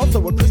have a mimosa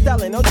with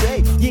Cristal and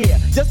OJ. Yeah,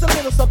 just a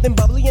little something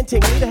bubbly and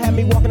tingly to have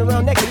me walking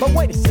around naked. But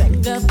wait a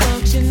second, the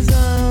function's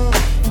on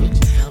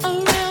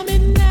around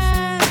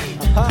midnight.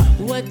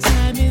 What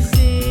time is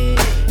it?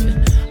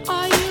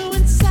 Are you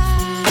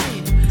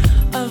inside?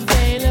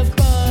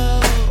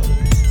 Available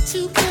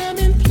to come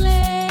and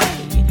play?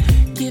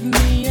 Give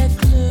me a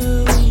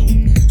clue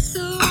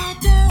so I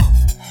don't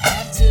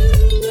have to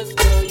look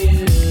for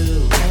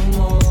you. Come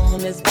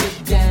on, let's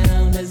get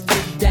down, let's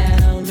get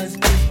down, let's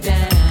get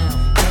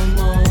down. Come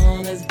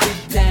on, let's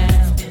get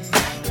down. It's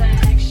that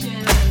black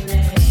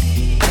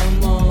Chevrolet.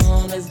 Come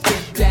on, let's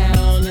get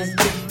down, let's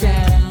get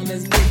down,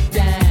 let's get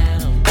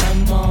down.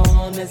 Come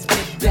on, let's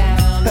get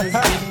down, let's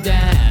get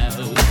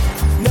down.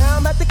 now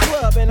I'm at the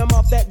club and I'm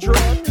off that drug.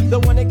 The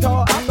one they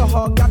call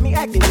alcohol got me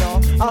acting,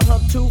 y'all. I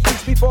humped 2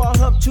 weeks before I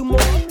humped 2 more,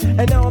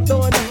 and now I'm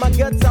throwing up my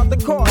guts out the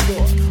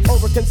corridor.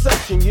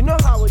 Overconsumption, you know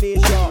how it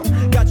is, y'all.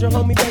 Got your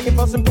homie begging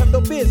for some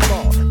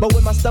Pepto-Bismol, but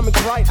when my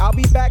stomach's right, I'll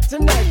be back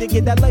tonight to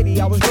get that lady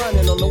I was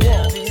running on the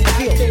wall.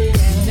 Feel it.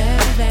 Now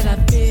that I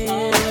feel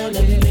a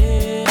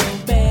little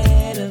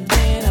better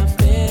than I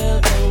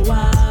felt a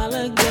while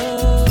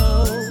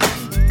ago.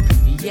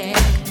 Yeah,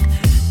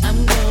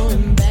 I'm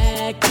going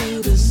back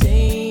to the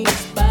same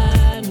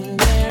spot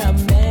where I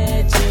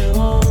met you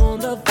on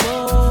the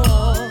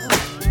floor.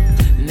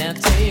 Now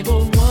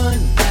table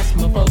 1, that's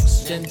my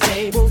folks, and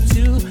table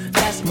 2,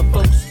 that's my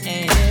folks,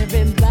 and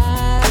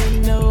everybody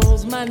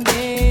knows my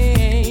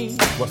name.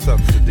 What's up,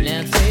 Saadiq?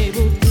 Now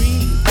table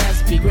 3,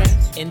 that's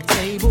B.I.G, and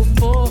table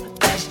 4,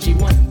 that's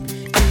G1.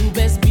 You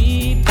best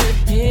be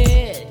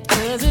prepared,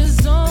 cause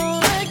it's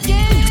on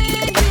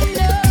again, you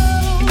know.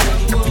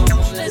 Come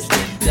on, let's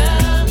get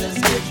down, let's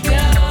get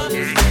down,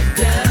 let's get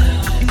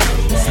down.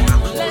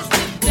 Come on, let's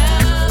get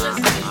down, let's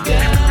get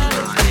down,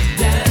 let's get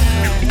down.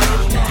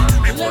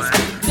 Let's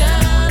get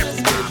down,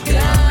 let's get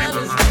down,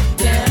 let's get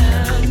down.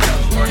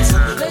 Let's get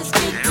down, let's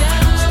get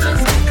down,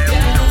 let's get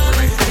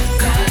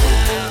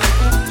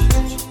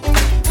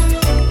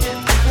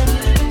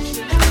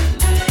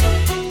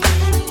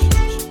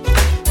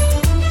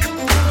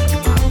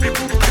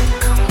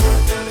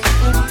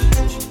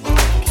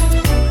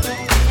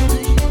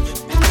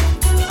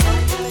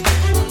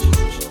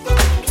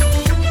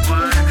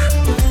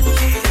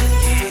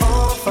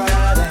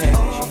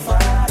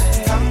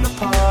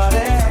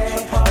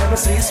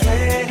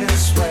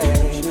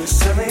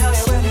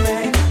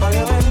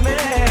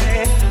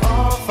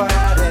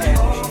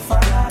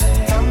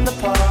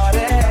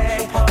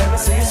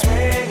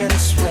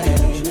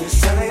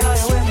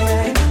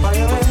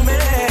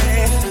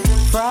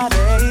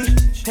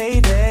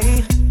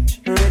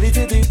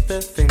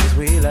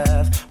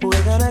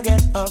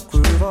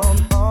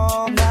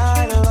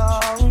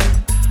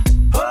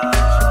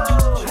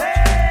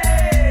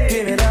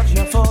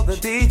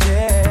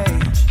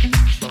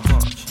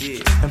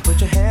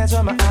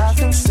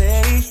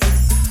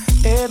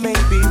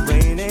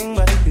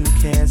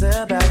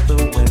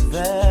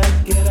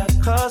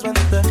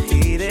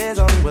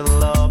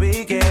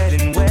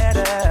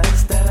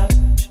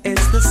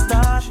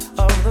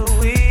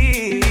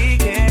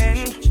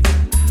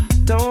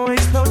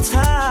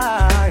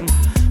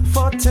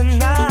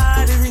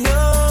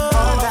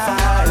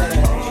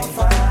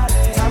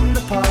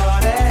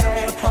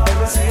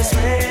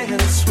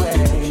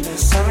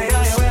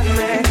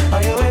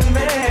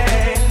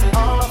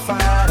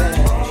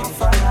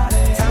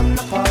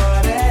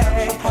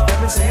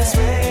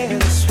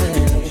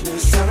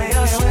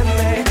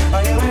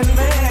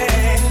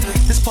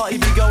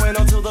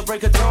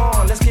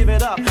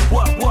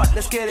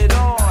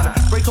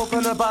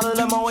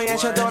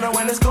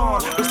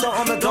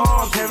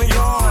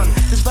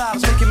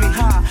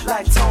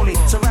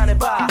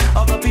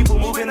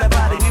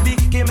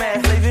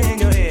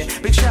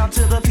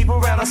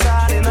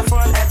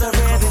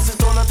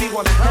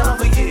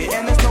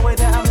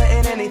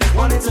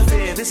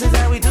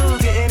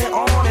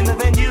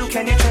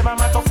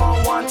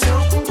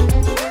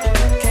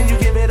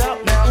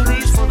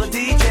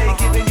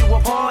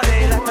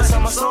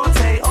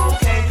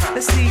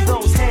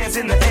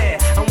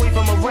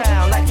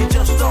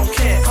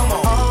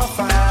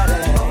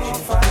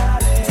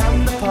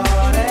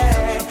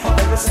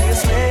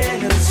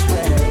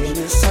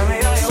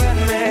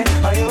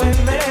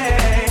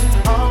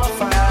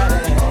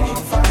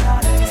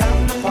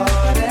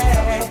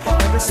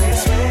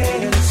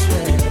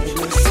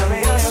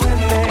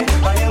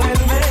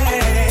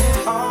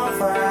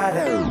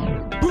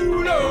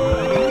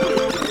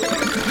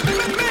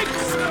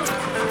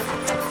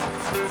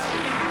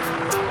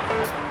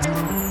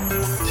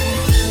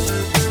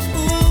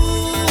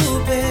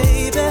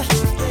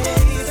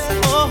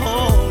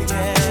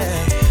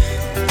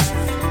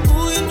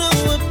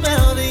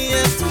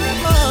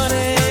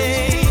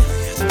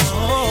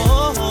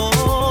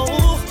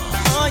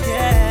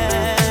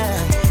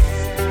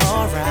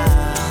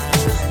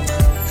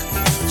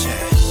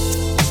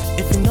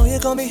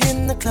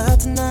club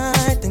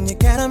tonight, then you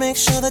gotta make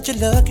sure that you're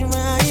looking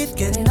right.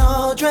 Getting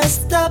all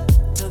dressed up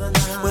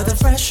with a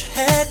fresh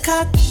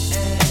haircut.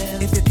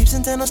 If your peeps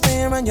intend on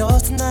staying around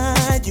yours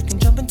tonight, you can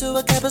jump into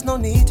a cab, there's no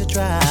need to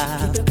drive.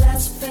 Keep your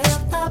glass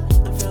filled up,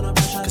 don't feel no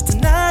pressure, cause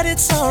tonight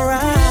it's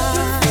alright.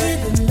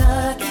 If you're feeling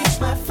lucky,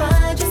 might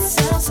find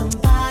yourself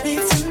somebody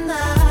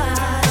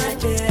tonight,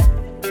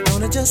 yeah.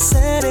 Wanna just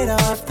set it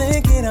off,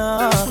 thinking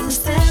of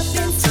step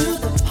into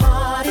the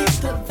party,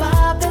 the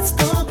vibe that's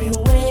gonna be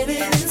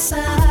waiting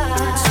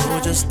inside. So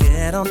just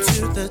get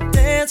onto the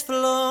dance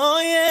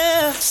floor,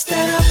 yeah.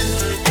 Stand up,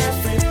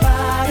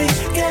 everybody,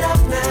 get up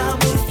now,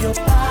 move your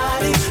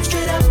body.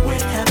 Straight up, we're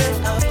having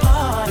a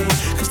party,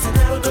 cause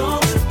tonight we're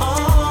going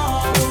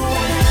all the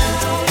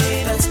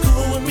way. That's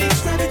cool with me,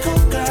 grab a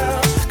cool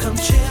girl, come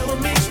chill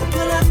with me, we'll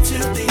pull up to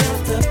the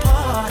after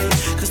party,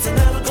 cause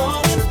tonight we're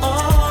going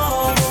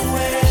all the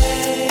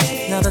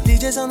way. Now the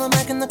DJ's on the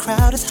mic and the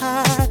crowd is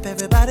hype,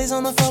 everybody's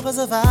on the floor cause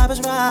the vibe is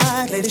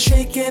right. Ladies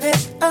shaking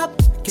it up,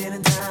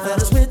 getting down,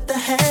 fellas with the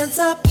hands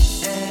up.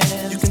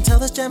 And you can tell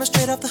this jam is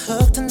straight off the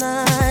hook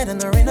tonight, and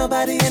there ain't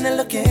nobody in it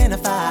looking to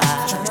fight.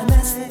 Tryna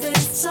mess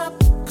this up,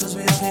 cause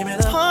we all came in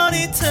the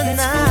party tonight.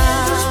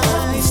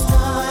 Party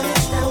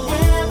started, now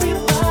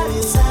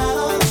everybody's out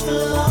on the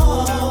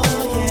floor,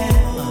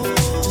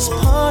 yeah. Just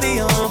party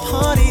on,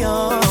 party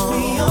on.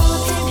 We all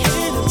came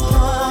here to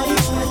party,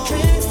 my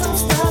drinks don't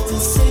stop till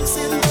 6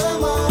 in the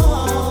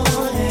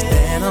morning.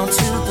 Then on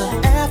to the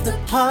after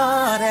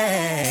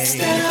party.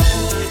 Stand up,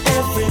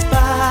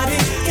 everybody,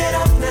 get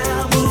up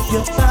now, move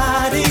your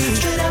body.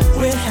 Straight up,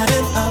 we're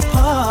having a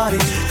party,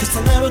 cause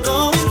tonight we're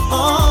going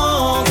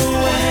all the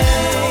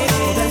way.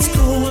 That's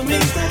cool with me,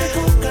 grab a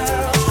cool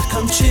girl,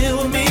 come chill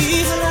with me,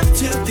 pull up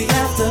to the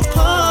after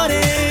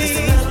party, cause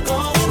tonight we're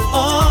going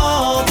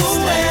all the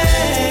way.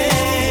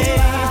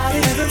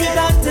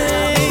 Everybody,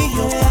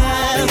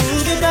 yeah,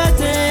 move your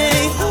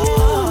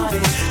body,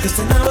 cause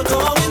tonight we're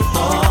going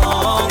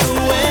all the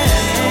way.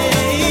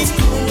 It's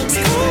cool with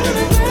me,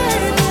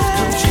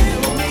 come chill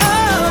with me,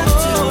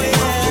 oh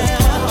yeah.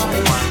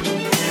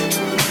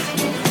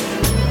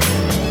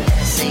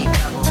 S.A.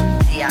 double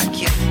D.I.Q.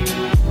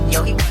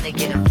 Yo, he wanna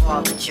get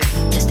involved with you.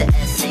 It's the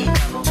S.A.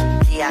 double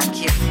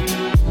D.I.Q.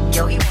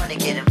 Yo, he wanna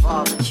get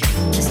involved with you.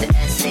 It's the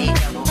S.A.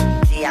 double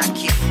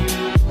D.I.Q.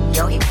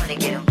 Yo, he wanna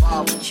get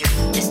involved with you.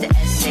 It's the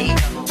S.A.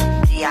 double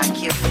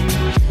D.I.Q.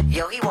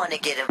 Yo, he wanna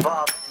get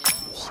involved.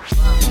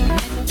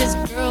 This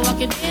girl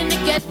walking in the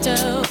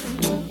ghetto,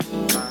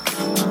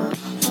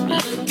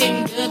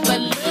 looking good but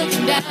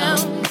looking down.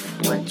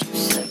 What you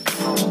say,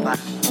 come on,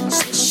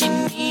 said she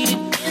needed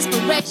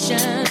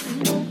inspiration.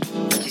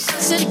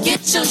 Said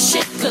get your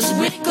shit cause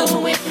we're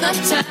going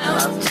uptown.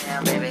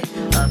 Uptown, baby,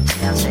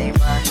 uptown, say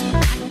what? I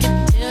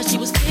could tell she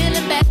was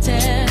feeling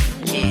better.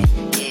 Yeah,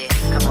 yeah,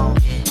 come on,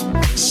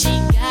 yeah. She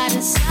got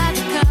inside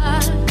the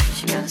car.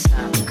 She got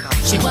inside the car.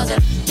 She was a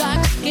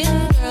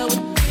dark-skinned girl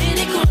with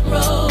pretty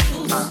cornrows.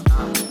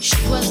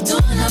 She was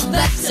doing her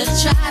best to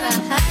try to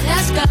hide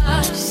that scar.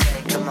 What you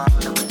say, come on,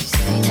 what you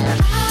say now?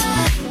 I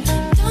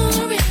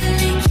don't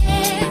really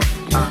care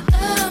about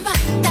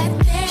that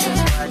thing.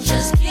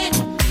 Just get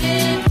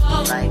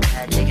involved. Like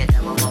that, take it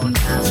down one more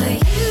time. So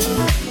you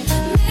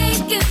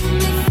making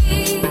me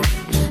feel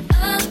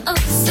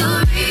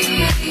sorry.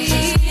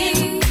 Just get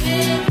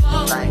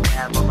involved. Like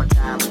that, one more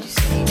time, what you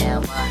say now?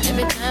 What?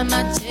 Every time I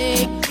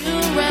take you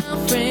around,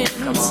 friends.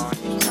 Come on,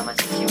 every time I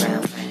take you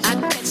around, friends. I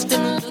catch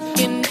them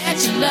looking at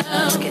your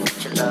love. Looking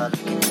at your love,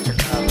 looking at your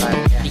love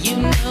like that. You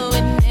know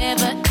it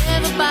never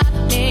ever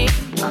bothered me.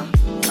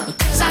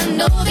 Cause I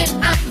know that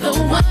I'm the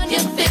one you're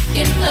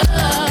thinking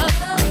of.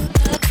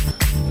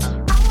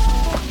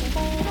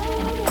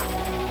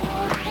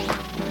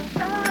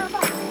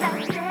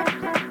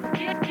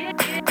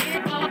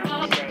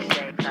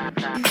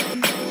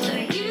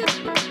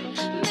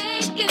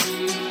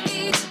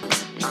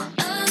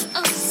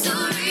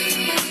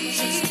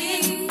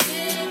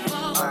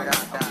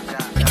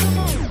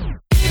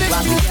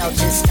 Raphael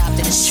just stopped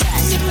in his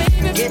tracks.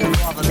 Get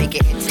involved and make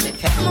it intimate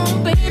pack.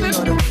 You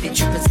know the way that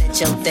you present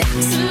your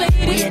things.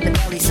 We in the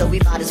belly, so we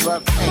might as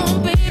well play.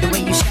 The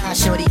way you shine,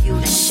 shorty, you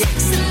the shit.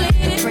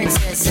 The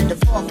princess in the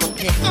fork of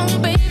pick.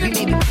 We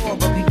may be poor,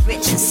 but we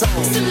rich in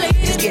soul.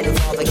 Just get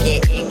involved and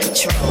get in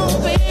control.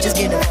 Just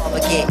get involved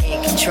and get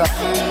in control.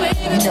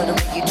 You know the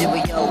way you do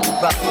it, yo, we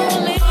rock.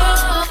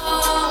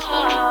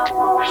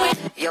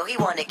 Yo, he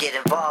wanna get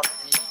involved.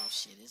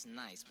 Shit, it's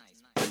nice.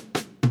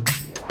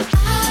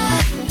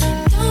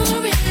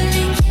 Don't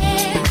really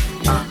care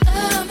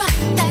about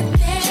that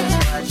thing.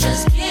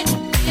 Just get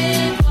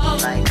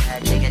involved. Like that,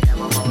 take it down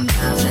one more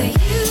time. So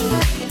you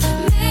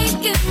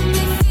making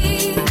me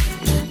feel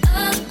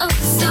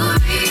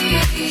sorry.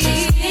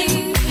 Just get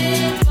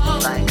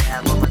involved. Like that,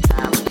 one more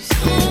time.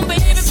 What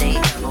you say? Say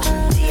double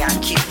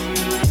D.I.Q.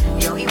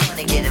 Yo, he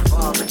wanna get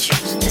involved with you.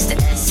 It's the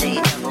S.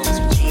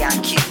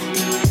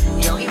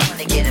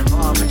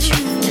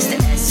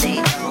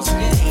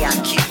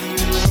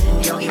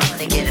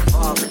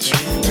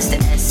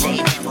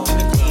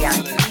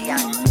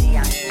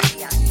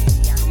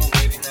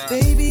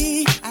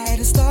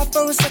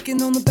 a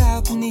second on the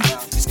balcony.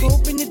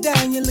 Scoping you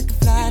down, you're looking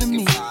fly to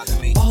me.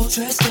 All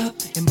dressed up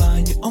and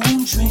buying your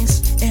own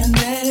drinks, and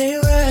that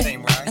ain't right.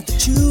 Not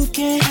that you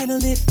can't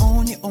handle it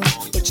on your own,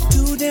 but you're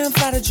too damn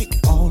fly to drink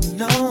all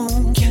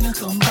alone. Can I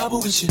come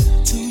bubble with you?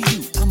 To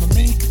you, I'ma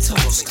make a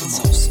toast. Come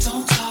on,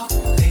 don't talk,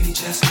 baby,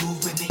 just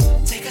move with me.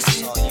 Take a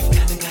sip,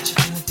 kinda got you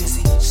feeling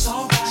dizzy. It's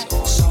alright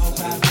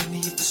with me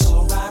if it's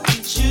alright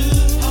with you.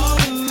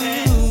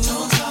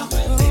 Don't talk,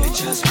 baby,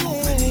 just move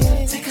with me.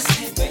 Take a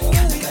sip,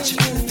 kinda got you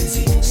feeling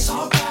dizzy. It's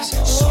alright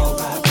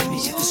with me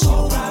if it's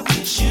alright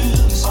with you.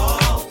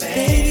 Oh,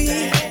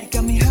 baby, you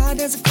got me high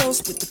as a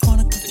ghost with the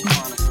corner cookie.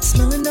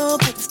 Smelling all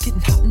good, it's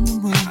getting hot in the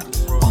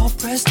room. All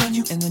pressed on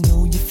you, and I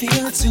know you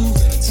feel it too.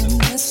 And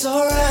that's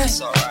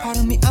alright.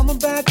 Pardon me, I'ma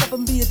back up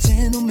and be a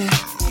gentleman.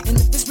 And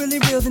if it's really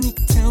real, then you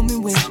can tell me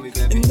when.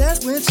 And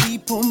that's when she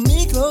pulled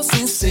me close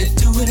and said,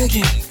 do it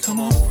again. Come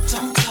on,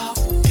 don't talk,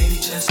 baby,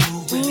 just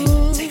move with me.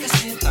 Take a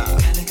sip,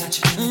 kinda got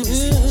you feeling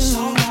dizzy. It's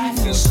alright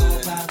with me, it's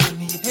alright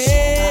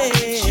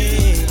with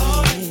you.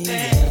 Oh,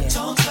 baby,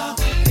 don't talk,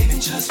 baby,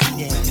 just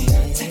move with me.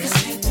 Take a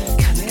sip,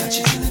 kinda got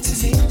you feeling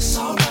dizzy. It's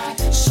alright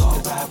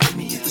with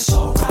me, it's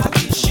alright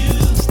with you.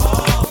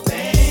 Oh,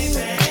 baby.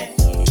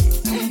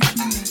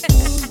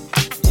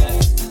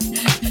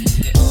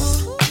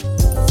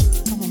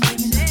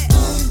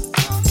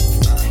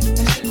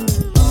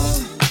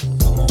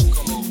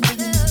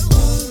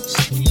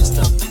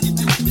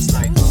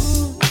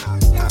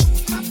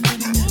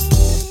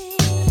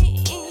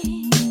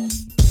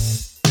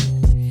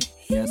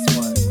 Guess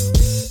what?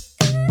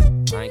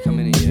 I ain't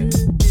coming in yet.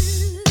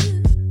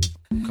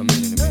 Coming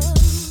in a minute.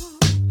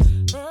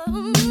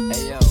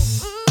 Hey yo,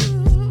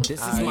 this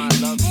is my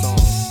love song.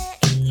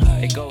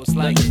 It goes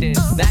like this.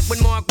 Back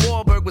when Mark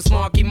Wahlberg was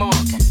Marky Mark,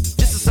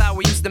 this is how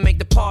we used to make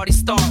the party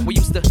start. We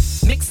used to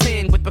mix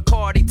in with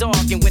Bacardi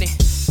Dark, and when it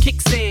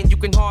kicks in, you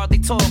can hardly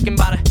talk. And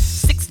by the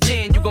 6th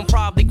gin, you gon'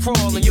 probably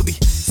crawl, and you'll be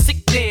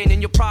sick then,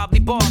 and you'll probably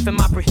barf. And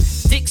my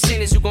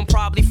prediction is you gon'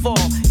 probably fall,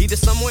 either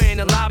somewhere in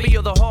the lobby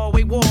or the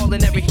hallway wall.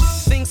 And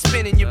everything's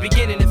spinning, you're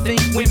beginning to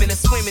think women are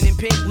swimming in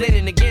pink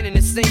linen again in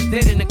the sink.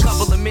 Then in a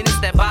couple of minutes,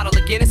 that bottle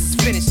of Guinness is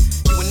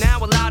finished. You are now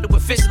allowed to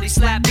officially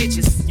slap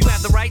bitches. You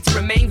have the right to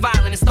remain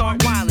violent and start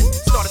wildin'.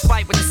 Start a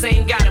fight with the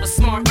same guy that was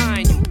smart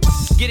eyeing you.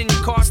 Get in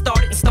your car, start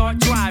it, and start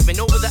driving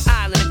over the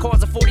island and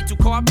cause a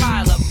 42-car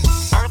pileup.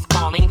 Earth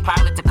calling,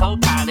 pilot to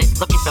co-pilot.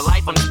 Looking for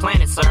life on this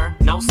planet, sir.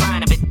 No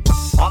sign of it.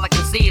 All I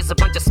can see is a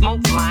bunch of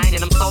smoke flying,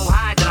 and I'm so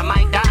high that I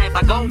might die if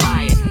I go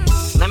by it.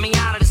 Let me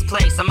out of this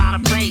place, I'm out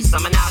of place,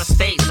 I'm in outer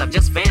space. I've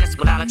just vanished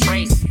without a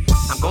trace.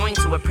 I'm going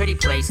to a pretty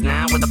place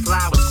now where the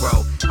flowers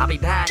grow. I'll be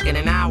back in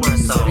an hour or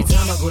so. Every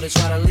time I go to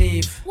try to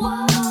leave,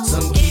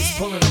 some keeps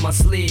pulling on my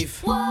sleeve.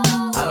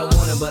 I don't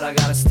want it, but I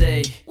gotta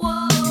stay.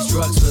 These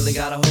drugs really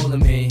got a hold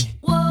of me.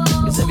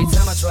 Cause every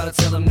time I try to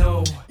tell them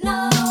no,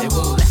 they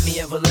won't let me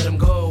ever let them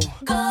go.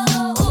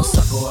 I'm a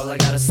sucker, all I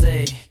gotta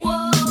say.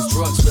 These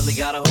drugs really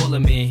got a hold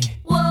of me.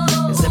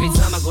 Cause every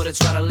time I go to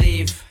try to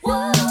leave,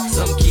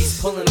 some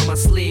keeps pulling on my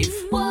sleeve.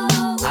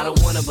 I don't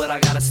want it, but I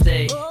gotta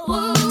stay.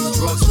 These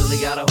drugs really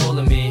got a hold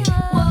of me.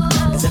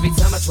 Cause every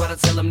time I try to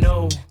tell them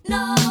no,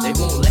 they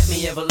won't let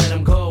me ever let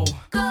them go.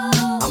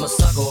 I'm a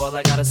sucker, all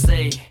I gotta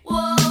say.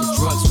 These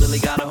drugs really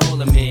got a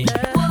hold of me.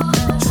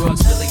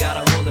 Drugs really got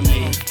a hold of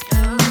me.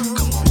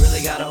 Come on,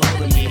 really got a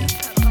hold of me.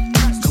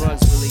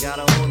 Drugs really got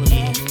a hold of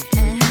me.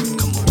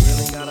 Come on,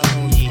 really got a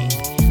hold of me.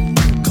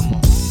 Come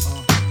on,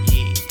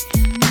 yeah.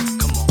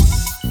 Come on,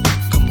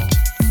 come on,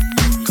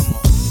 come on,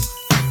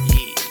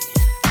 yeah.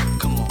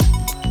 Come on,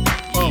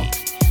 yeah.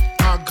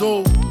 I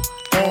go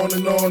on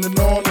and on and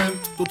on and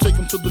don't take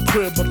them to the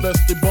crib unless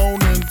they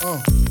boning.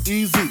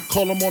 Easy,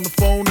 call them on the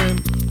phone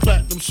and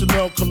platinum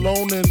Chanel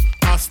cologne and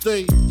I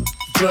stay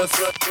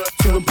dressed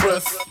to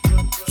impress.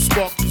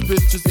 Spark these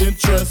bitches'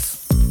 interest.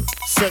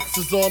 Sex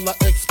is all I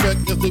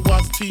expect as they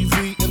watch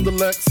TV in the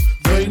Lex.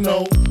 They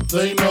know.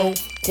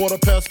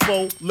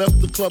 4:15, left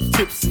the club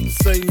tipsy.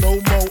 Say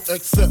no more,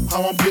 except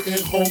how I'm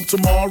getting home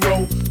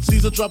tomorrow.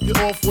 Caesar drop you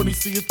off when he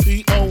see his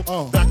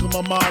P.O. Back in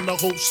my mind, I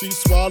hope she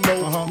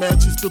swallow. Man,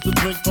 she spilled the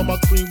drink on my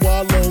cream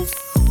wallows.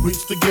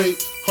 Reach the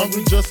gate,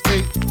 hungry just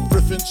ate.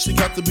 Griffin, she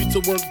got to be to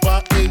work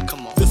by 8.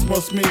 This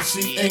must mean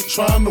she ain't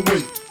trying to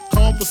wait.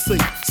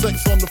 Conversate,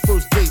 sex on the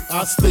first date.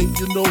 I state,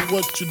 you know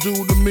what you do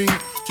to me.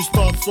 She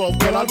starts off,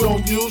 well, I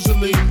don't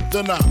usually.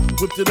 Then I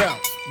whipped it out,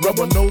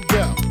 rubber no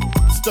doubt.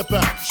 Step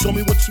out, show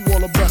me what you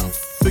all about.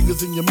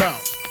 Fingers in your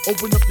mouth,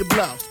 open up your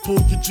blouse.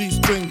 Pull your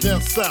G-string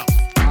down south.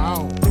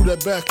 Threw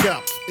that back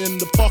out in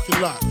the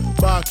parking lot.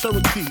 Buy a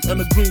Cherokee and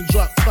a green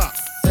drop top.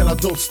 And I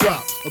don't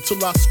stop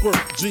until I squirt.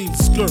 Jeans,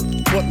 skirt,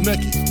 butt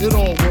naked, it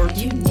all works.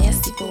 You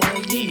nasty boy,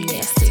 you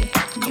nasty.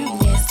 You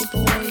nasty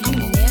boy,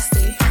 you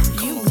nasty.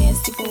 You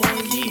nasty boy,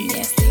 you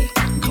nasty.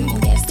 You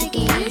nasty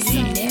boy,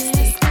 you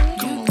nasty.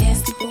 You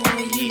nasty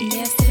boy, you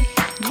nasty.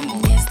 You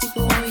nasty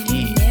boy,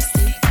 you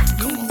nasty.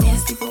 You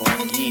nasty boy,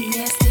 you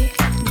nasty.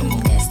 You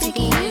nasty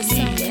boy,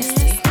 you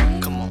nasty.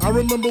 I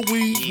remember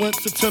we went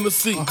to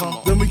Tennessee,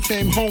 then we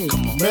came home.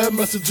 Mad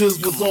messages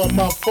was on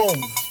my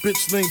phone.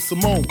 Bitch named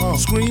Simone,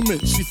 screaming,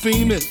 she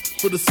fiending.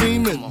 for the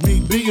semen. Me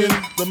being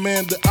the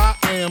man that I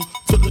am,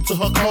 took her to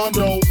her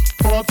condo,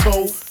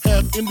 pronto,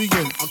 half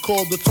Indian. I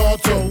called the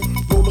Tonto,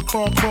 roll a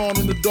cron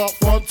in the dark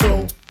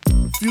fronto.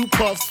 Few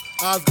puffs,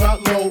 eyes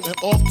got low, and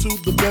off to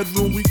the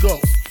bedroom we go.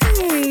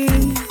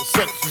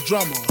 Sexy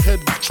drama, head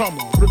with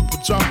trauma, ripped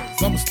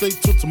pajamas. I'ma stay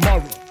till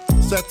tomorrow.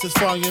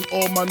 Satisfying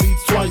all my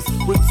needs twice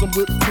with some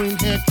whipped cream,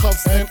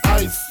 handcuffs, and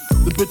ice.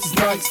 The bitch is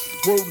nice,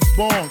 word is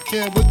born.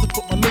 Can't wait to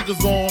put my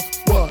niggas on.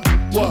 What?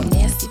 You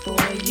nasty boy,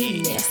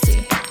 you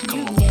nasty.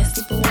 You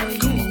nasty boy,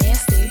 you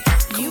nasty.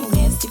 You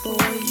nasty boy,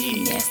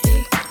 you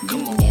nasty.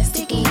 You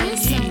nasty boy,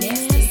 you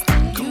nasty.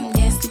 You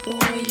nasty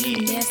boy, you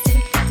nasty.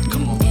 You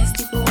nasty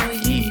boy,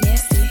 you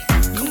nasty.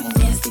 You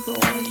nasty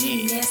boy, you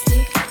nasty.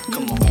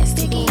 You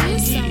nasty boy,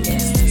 you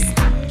nasty.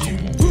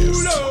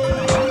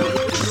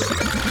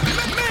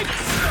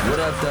 What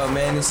up, though,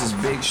 man? This is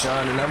Big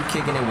Sean, and I'm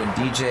kicking it with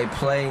DJ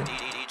Play.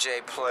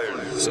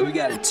 So we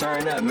gotta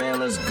turn up, man.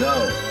 Let's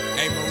go.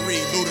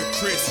 Amerie,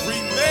 Ludacris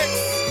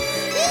remix.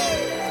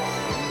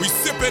 We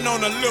sippin'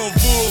 on a little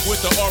Vogue with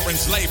the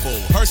orange label.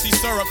 Hershey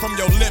syrup from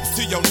your lips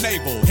to your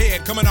navel.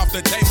 Head coming off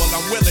the table,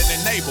 I'm willing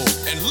and able.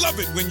 And love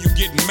it when you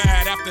get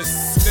mad after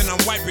then I'm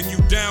wiping you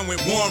down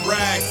with warm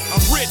rags. I'm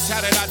rich,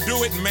 how did I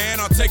do it, man?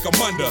 I'll take 'em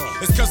under.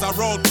 It's cause I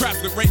rolled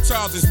craps with Ray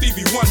Charles and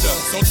Stevie Wonder.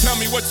 So tell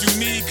me what you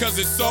need, cause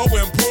it's so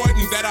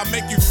important that I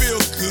make you feel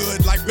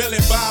good like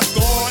Billy Bob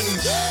Thornton.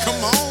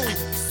 Come on.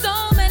 So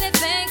many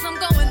things I'm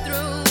going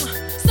through,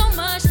 so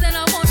much that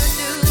I wanna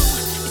do.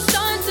 It's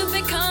starting to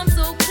become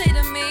so clear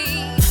to me.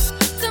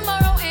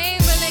 Tomorrow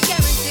ain't really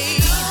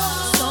guaranteed.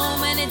 So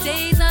many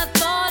days I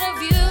thought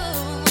of you.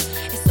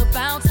 It's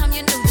about time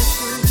you knew the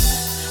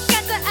truth.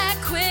 Got to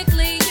act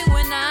quickly, you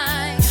and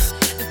I.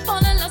 And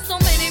fall in love so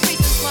many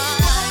reasons why.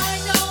 Why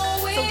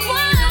don't we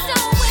fall in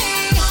love?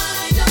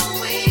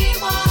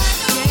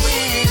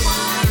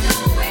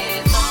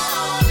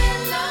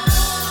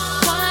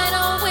 Why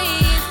don't we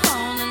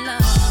fall in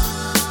love?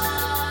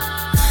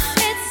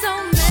 It's so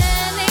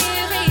many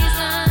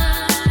reasons.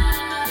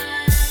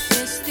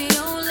 It's the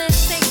only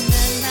thing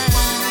that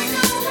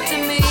matters to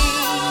me.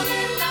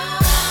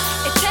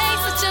 It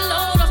takes such a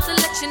load off to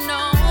let you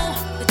know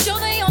that you're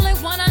the only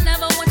one I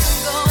never want to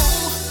go.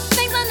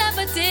 Things I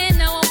never did,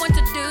 now I want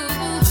to do.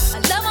 A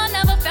love I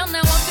never felt,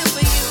 now I feel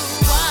for you.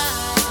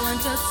 I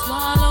want to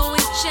swallow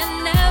each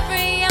and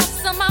every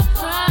ounce of my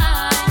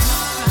pride.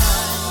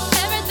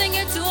 Everything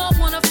you do, I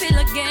wanna feel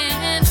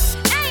again.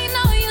 Ain't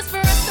no use for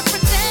us to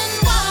pretend.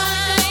 Why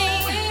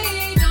can't we?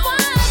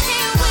 Why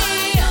can't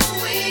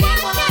we?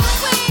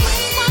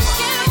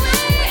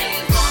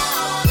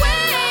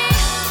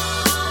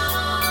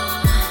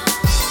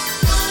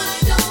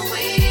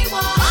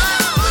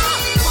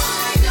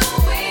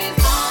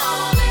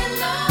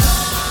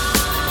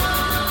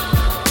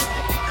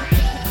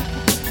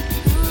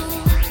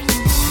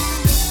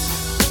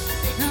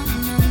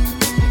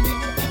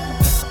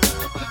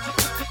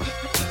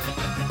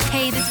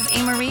 Hey, this is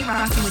Amerie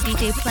rocking with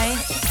DJ Play,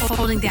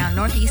 holding down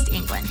Northeast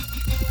England.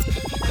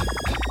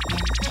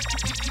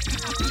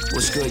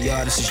 What's good,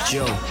 y'all? This is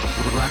Joe.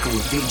 We're rocking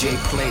with DJ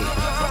Play.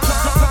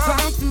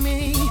 Talk to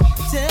me,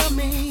 tell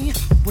me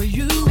where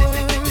you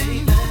were.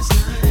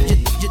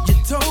 You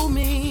told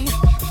me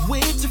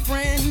with your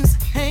friends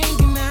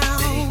hanging out.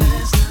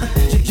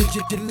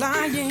 You're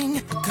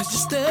lying, cause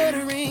you're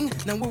stuttering.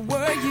 Now where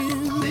were you?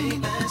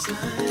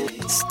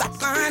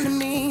 Stop lying to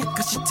me,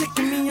 cause you're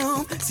ticking me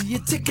off. See,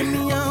 you're ticking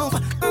me off.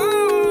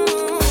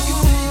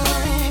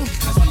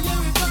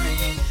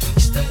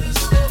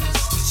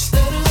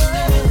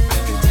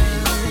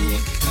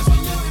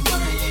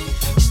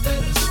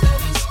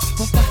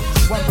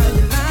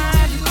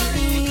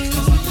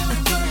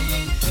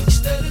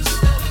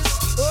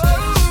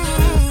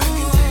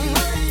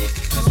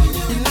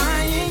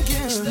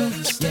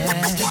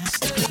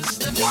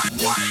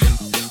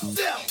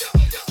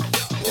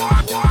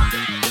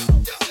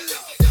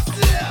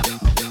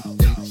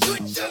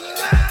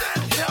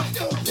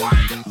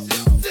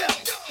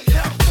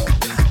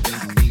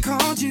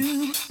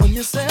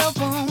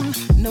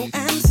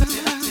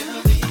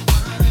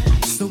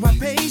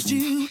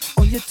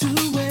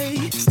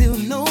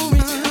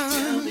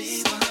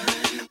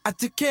 I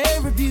took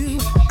care of you,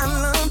 I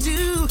loved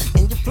you,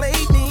 and you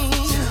played me.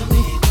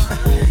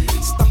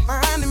 Stop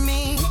lying to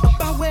me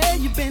about where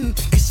you've been,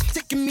 cause you're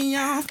ticking me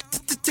off,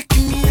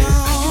 ticking me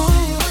off.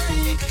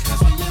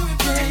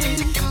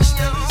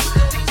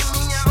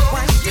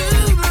 Why you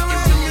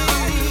lying to me?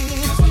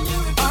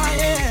 Oh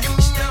yeah.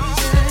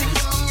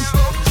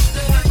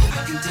 I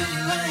can tell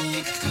you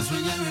lying, cause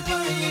when you're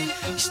replying,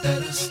 you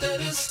stutter.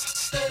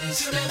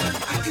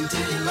 I can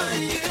tell you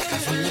lying,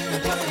 cause when you're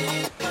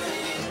replying.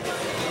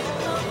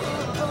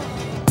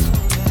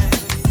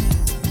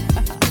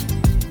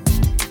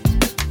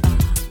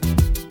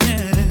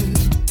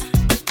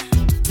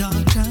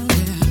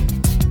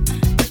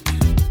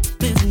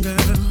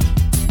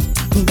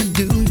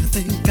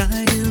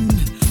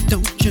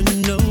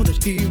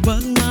 He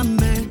was my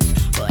man,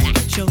 but I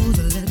chose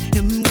to let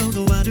him go.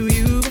 So why do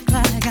you look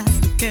like I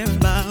still care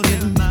about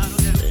him?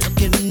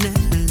 Looking at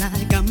me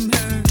like I'm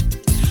hurt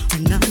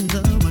when I'm the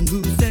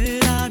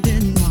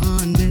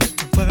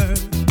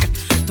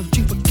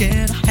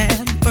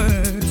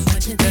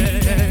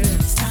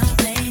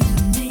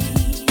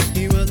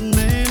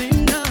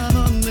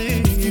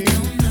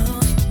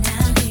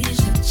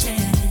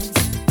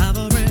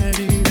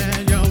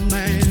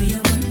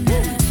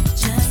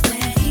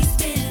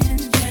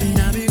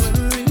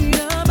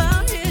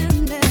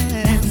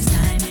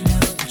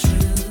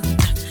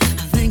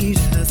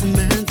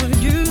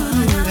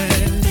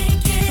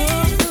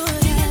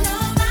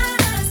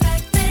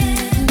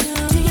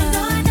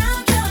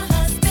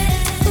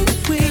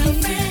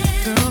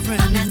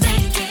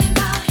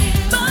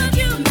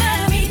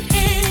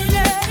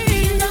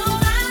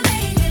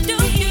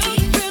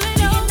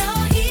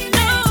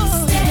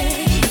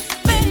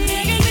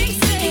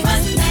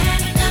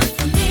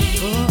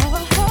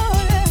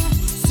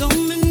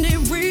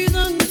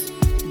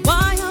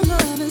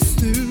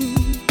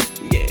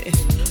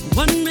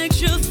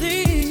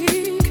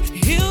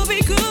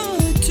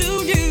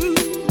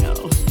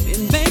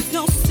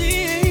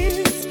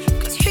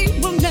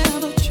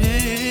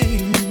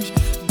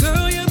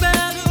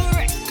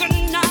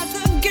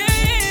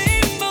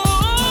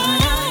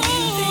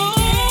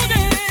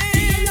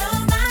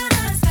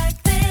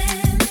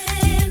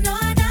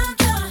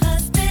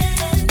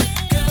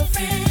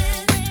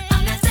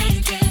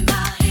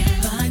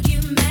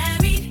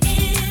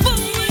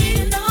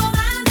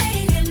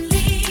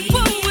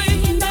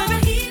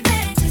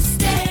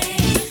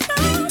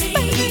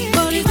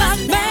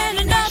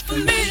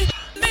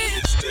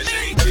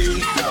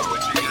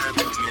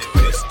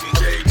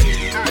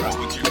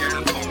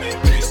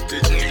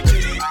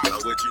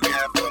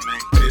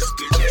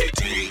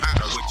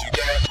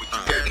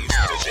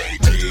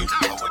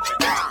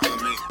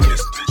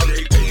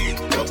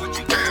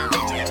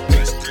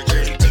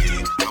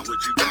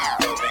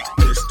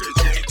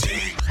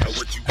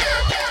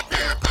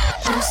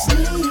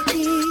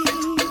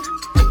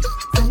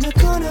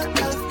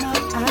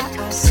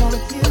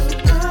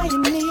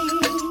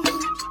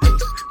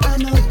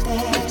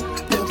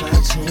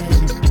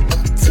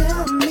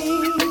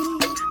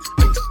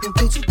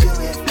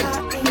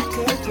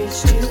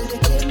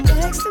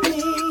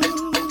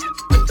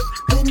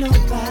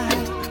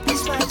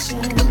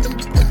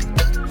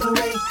The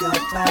way your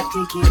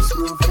body keeps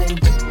moving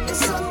is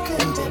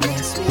something that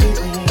makes me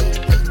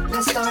weak.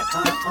 Let's start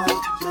our own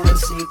little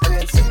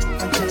secrets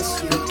for just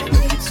you and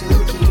me to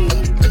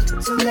keep.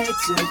 Too late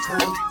to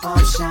come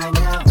on, shine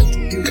now.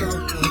 You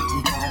don't need to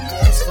come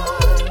this far.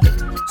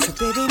 So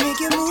baby, make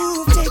your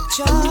move, take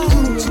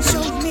charge, and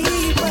show me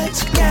what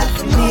you got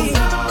for me.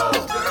 Oh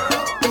no,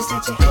 girl, is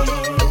that your head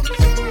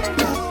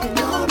rubbing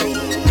on me?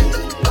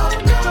 Oh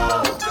no,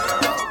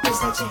 girl, is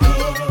that your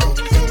head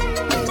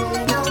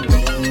feeling on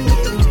me?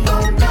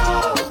 Oh no,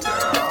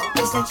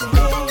 girl, is that your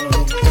head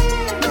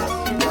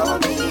rubbing on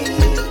me?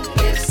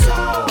 If so,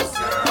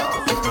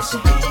 girl, if that's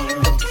your head,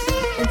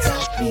 then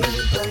tell me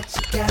what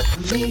you got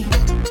for me.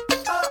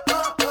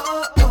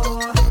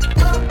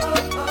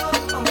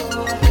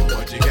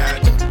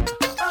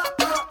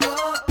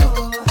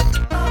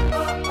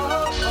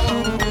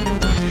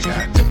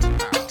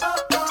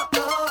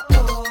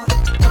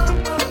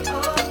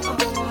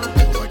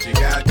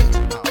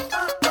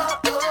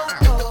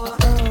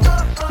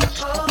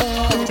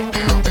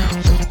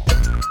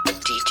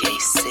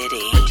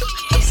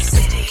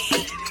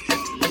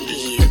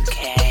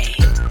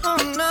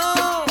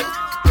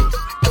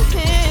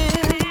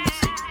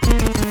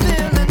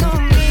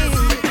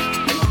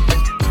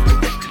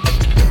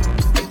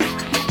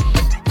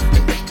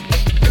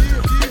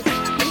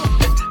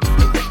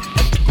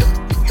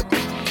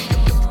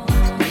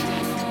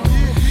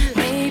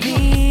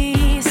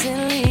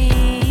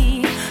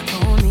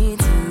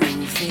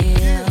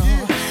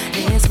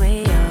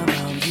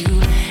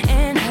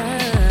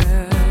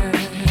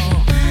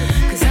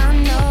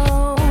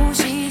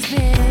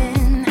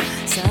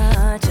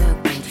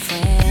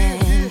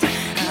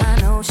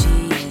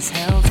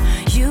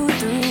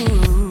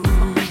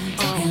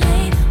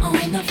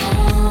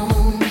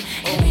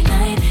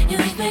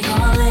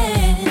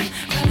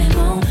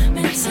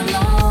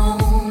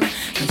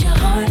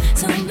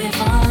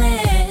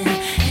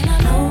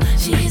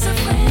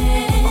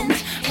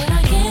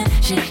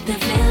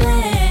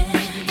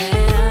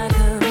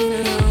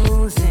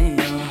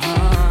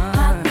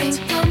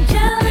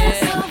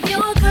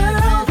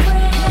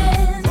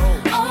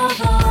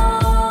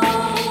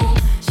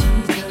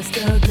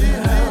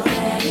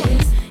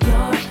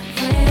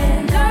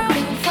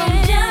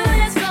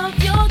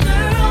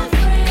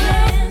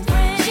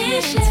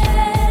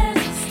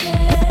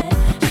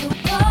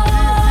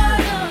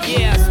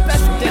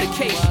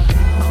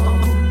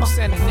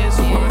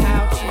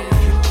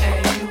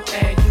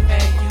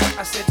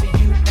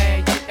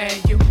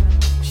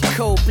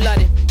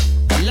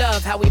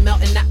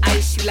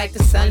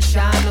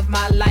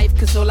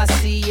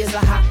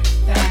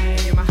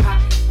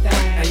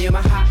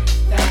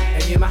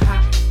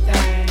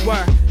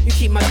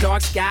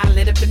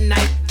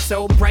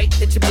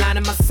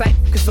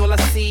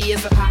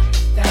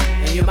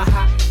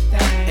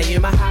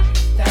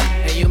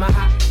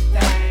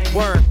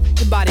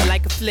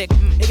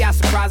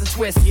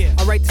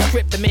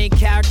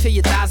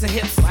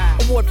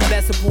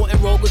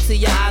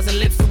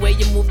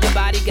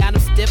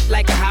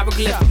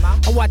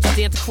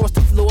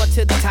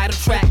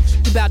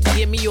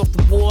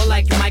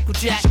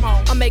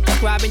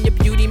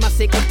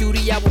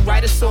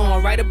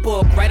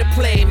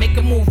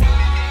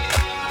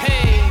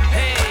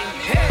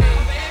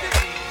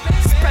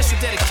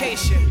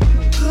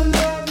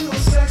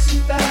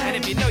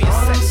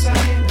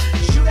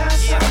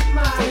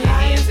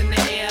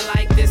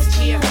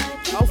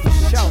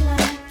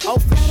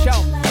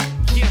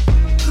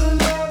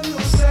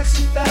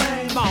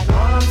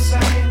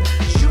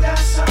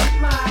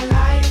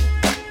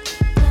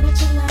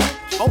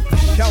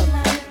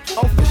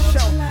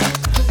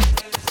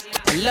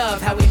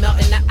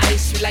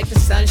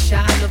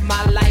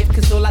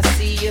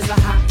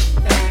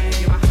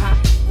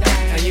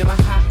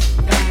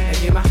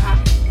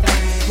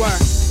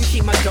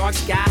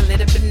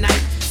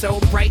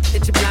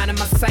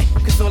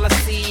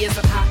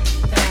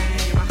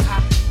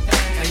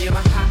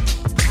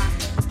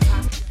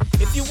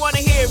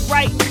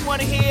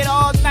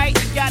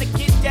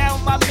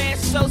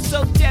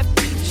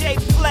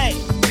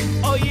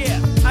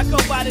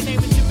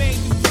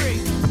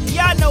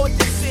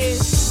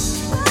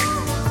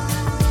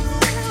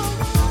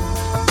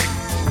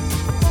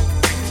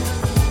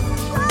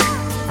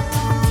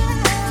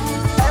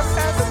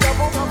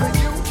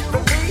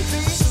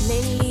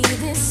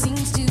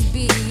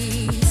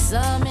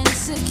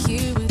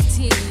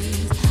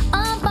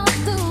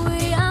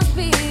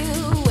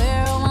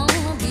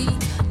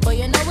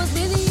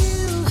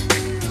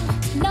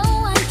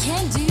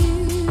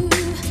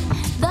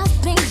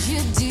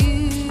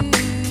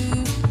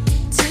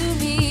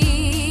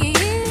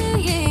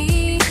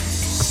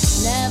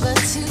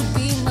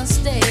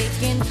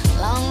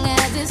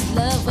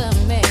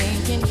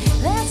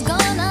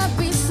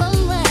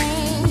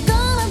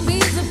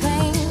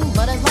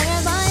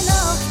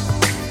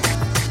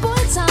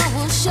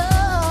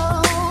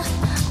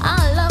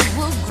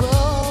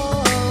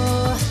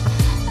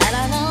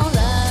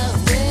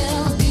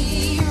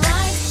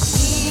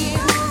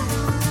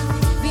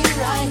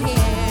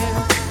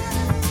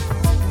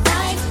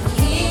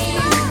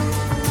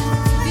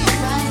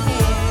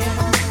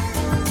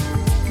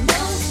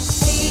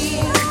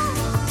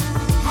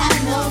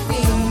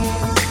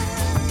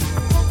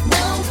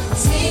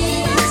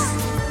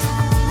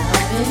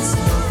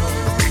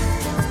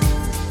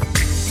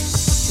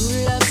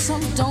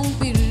 don't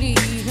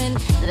believe in.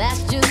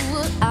 That's just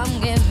what I'm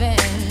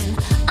giving.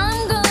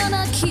 I'm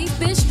gonna keep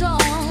it strong.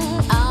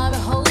 I'll be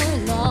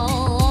holding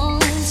on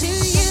to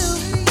you.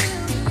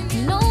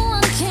 No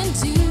one can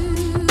do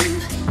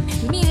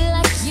me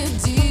like you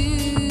do.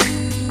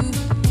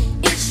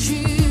 It's true.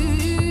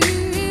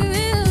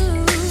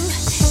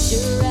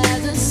 Sure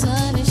as the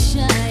sun is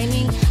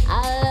shining,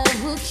 our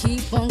love will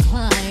keep on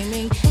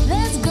climbing.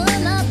 There's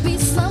gonna be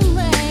some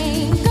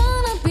rain,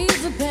 gonna be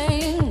the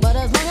pain, but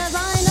as long as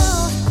I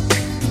know,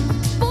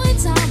 boy,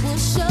 time will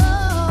show,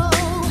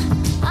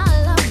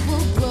 our love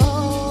will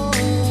grow,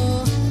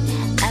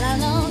 and I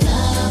know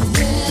love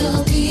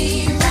will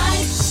be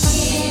right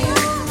here,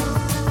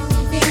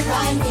 be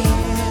right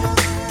here,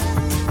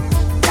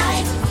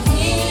 right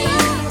here,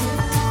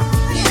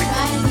 be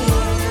right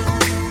here.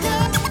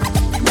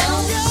 No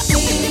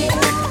fear,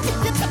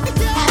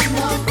 have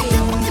no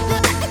fear,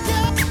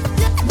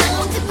 no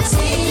tears.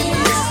 Hey,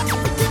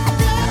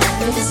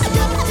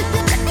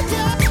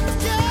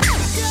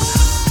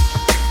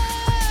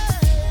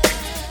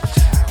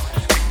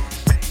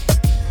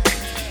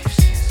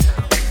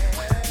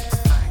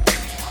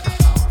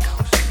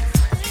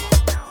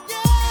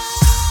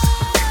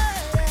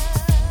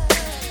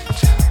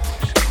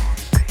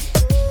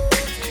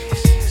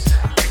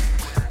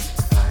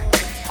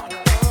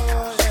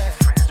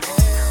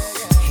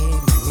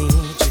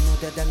 mommy, you know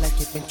that I like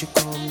it when you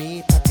call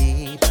me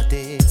papi, but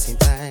it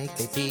seems like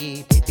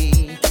baby,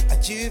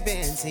 but you've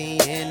been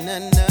seeing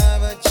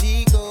another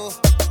chico.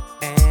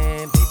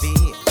 And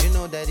baby, you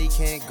know that he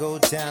can't go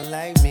down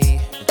like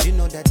me, but you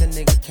know that the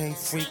nigga can't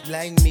freak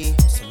like me.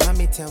 So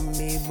mommy, tell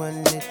me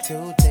one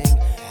little thing: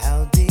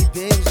 how deep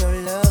is your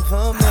love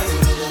for me?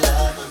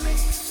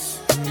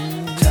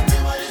 Tell me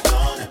what it's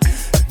gonna be.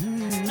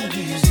 Do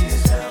you see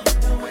yourself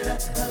the way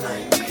that you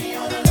like me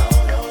on the low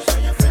low? So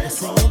your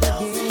friends won't know. How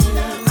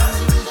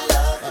deep is the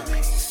love for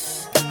me?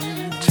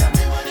 Tell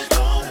me what it's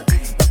gonna be.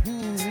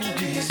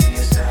 Do you see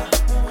yourself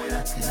the way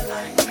that you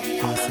like me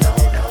on the low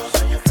low?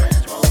 So your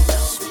friends won't know.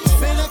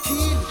 Feel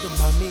key, look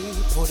at me,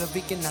 Puerto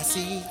Rican, I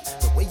see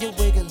the way you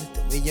wiggle it,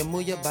 the way you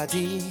move your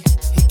body.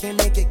 He can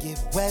make it get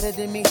wetter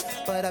than me,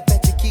 but I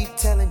bet you keep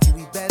telling you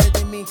he better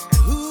than me.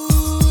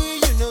 Ooh,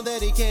 you know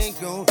that he can't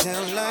go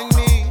down like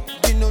me.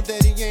 You know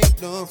that he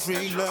ain't no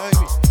freak like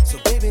me. So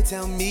baby,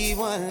 tell me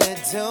one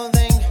little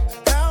thing: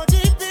 how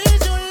deep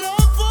is your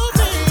love for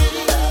me?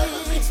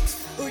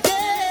 Oh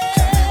yeah.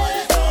 Tell me what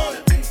it's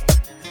gonna be.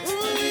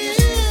 Ooh, do you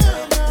see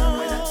yourself the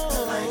way that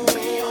you like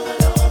me on the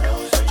low low?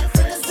 So your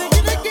friends won't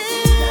know.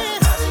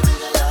 How deep is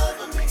your love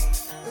for me?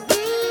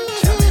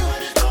 Tell me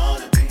what it's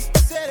gonna be. Do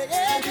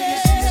you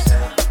see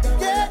yourself the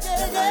way that you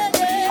like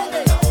me on the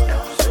low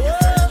low? So your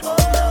friends won't know.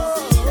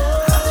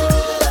 How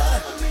deep is your love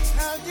for me?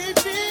 How deep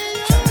is your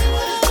Tell me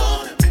what it's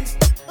gonna be.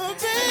 Oh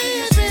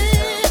baby,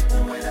 the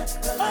way that you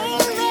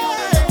like me on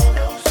the low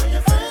low? So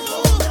your friends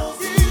won't know.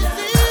 How deep is your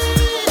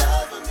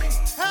love for me?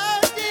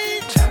 How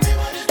deep? Tell me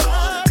what it's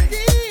gonna be. Do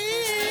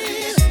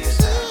you see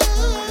yourself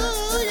the way that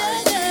you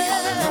like me on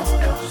the low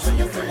low? So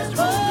your friends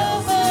won't know.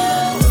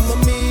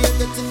 Mommy, I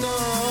got to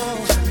know.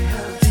 Tell me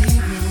how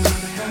deep,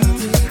 how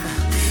deep.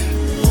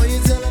 Boy, you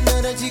tell him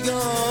that you go.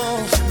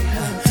 Tell me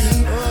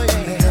how deep.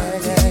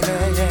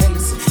 Oh yeah.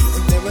 Listen,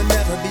 there will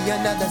never be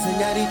another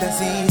señorita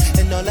así.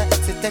 And all I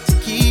ask is that you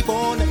keep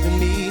on loving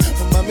me.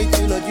 For mommy,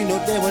 too, Lord, you know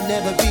there will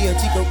never be a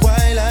chico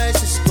quite like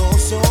Cisco.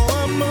 So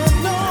I'm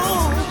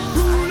alone.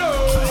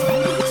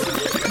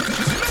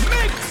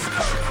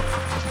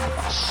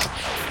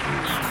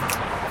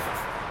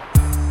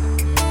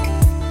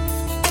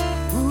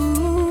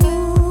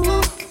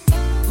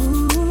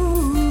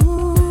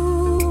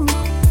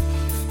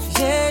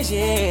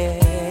 Yeah.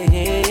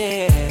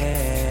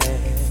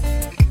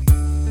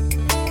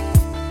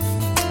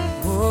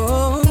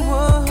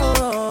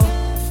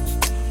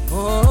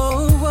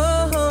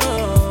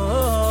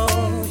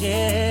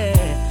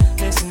 Yeah.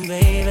 Listen,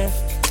 baby.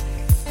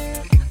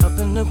 Up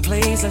in the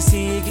place, I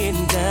see you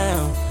getting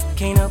down.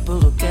 Can't help but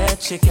look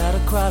at you, got a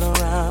crowd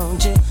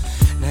around you.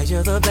 Now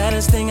you're the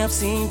baddest thing I've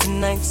seen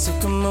tonight. So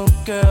come on,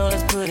 girl,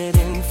 let's put it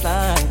in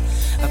flight.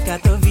 I've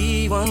got the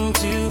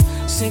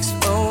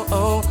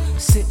V12600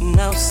 sitting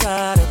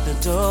outside at the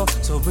door.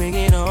 So bring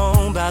it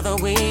on. By the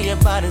way, your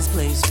body's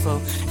placed for,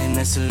 and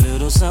that's a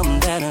little something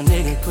that a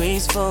nigga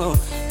craves for.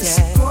 Yeah. It's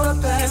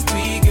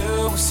 3:15,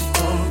 girl, what's it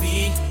gonna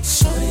be?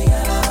 Shorty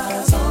got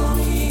eyes on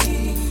me.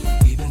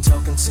 We've been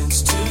talking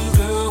since 2,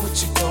 girl,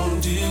 what you gonna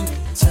do?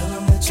 Tell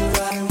them that you're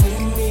riding with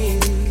me.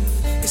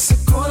 It's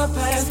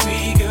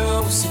 3:15,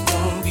 girl, what's it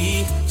gonna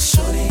be?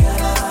 Shorty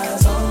got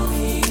eyes on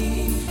me.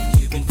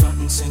 You've been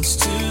frontin' since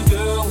 2,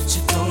 girl, what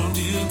you gonna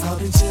do? I'll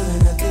be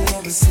chillin' at the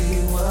embassy,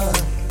 what?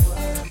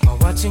 While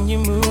watching you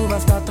move, I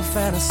start to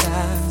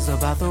fantasize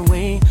about the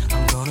way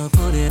I'm gonna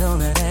put it on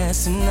that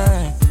ass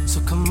tonight. So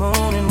come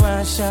on and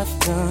ride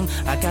shotgun.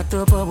 I got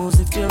the bubbles,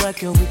 if you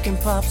like it, we can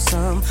pop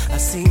some. I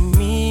see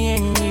me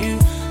and you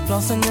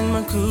flossing in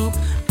my coupe.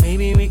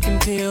 Maybe we can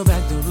peel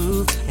back the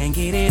roof and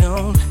get it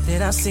on.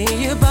 Then I see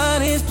your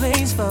body's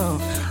place for.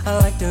 I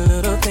like the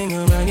little thing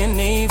around your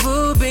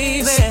navel,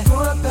 baby.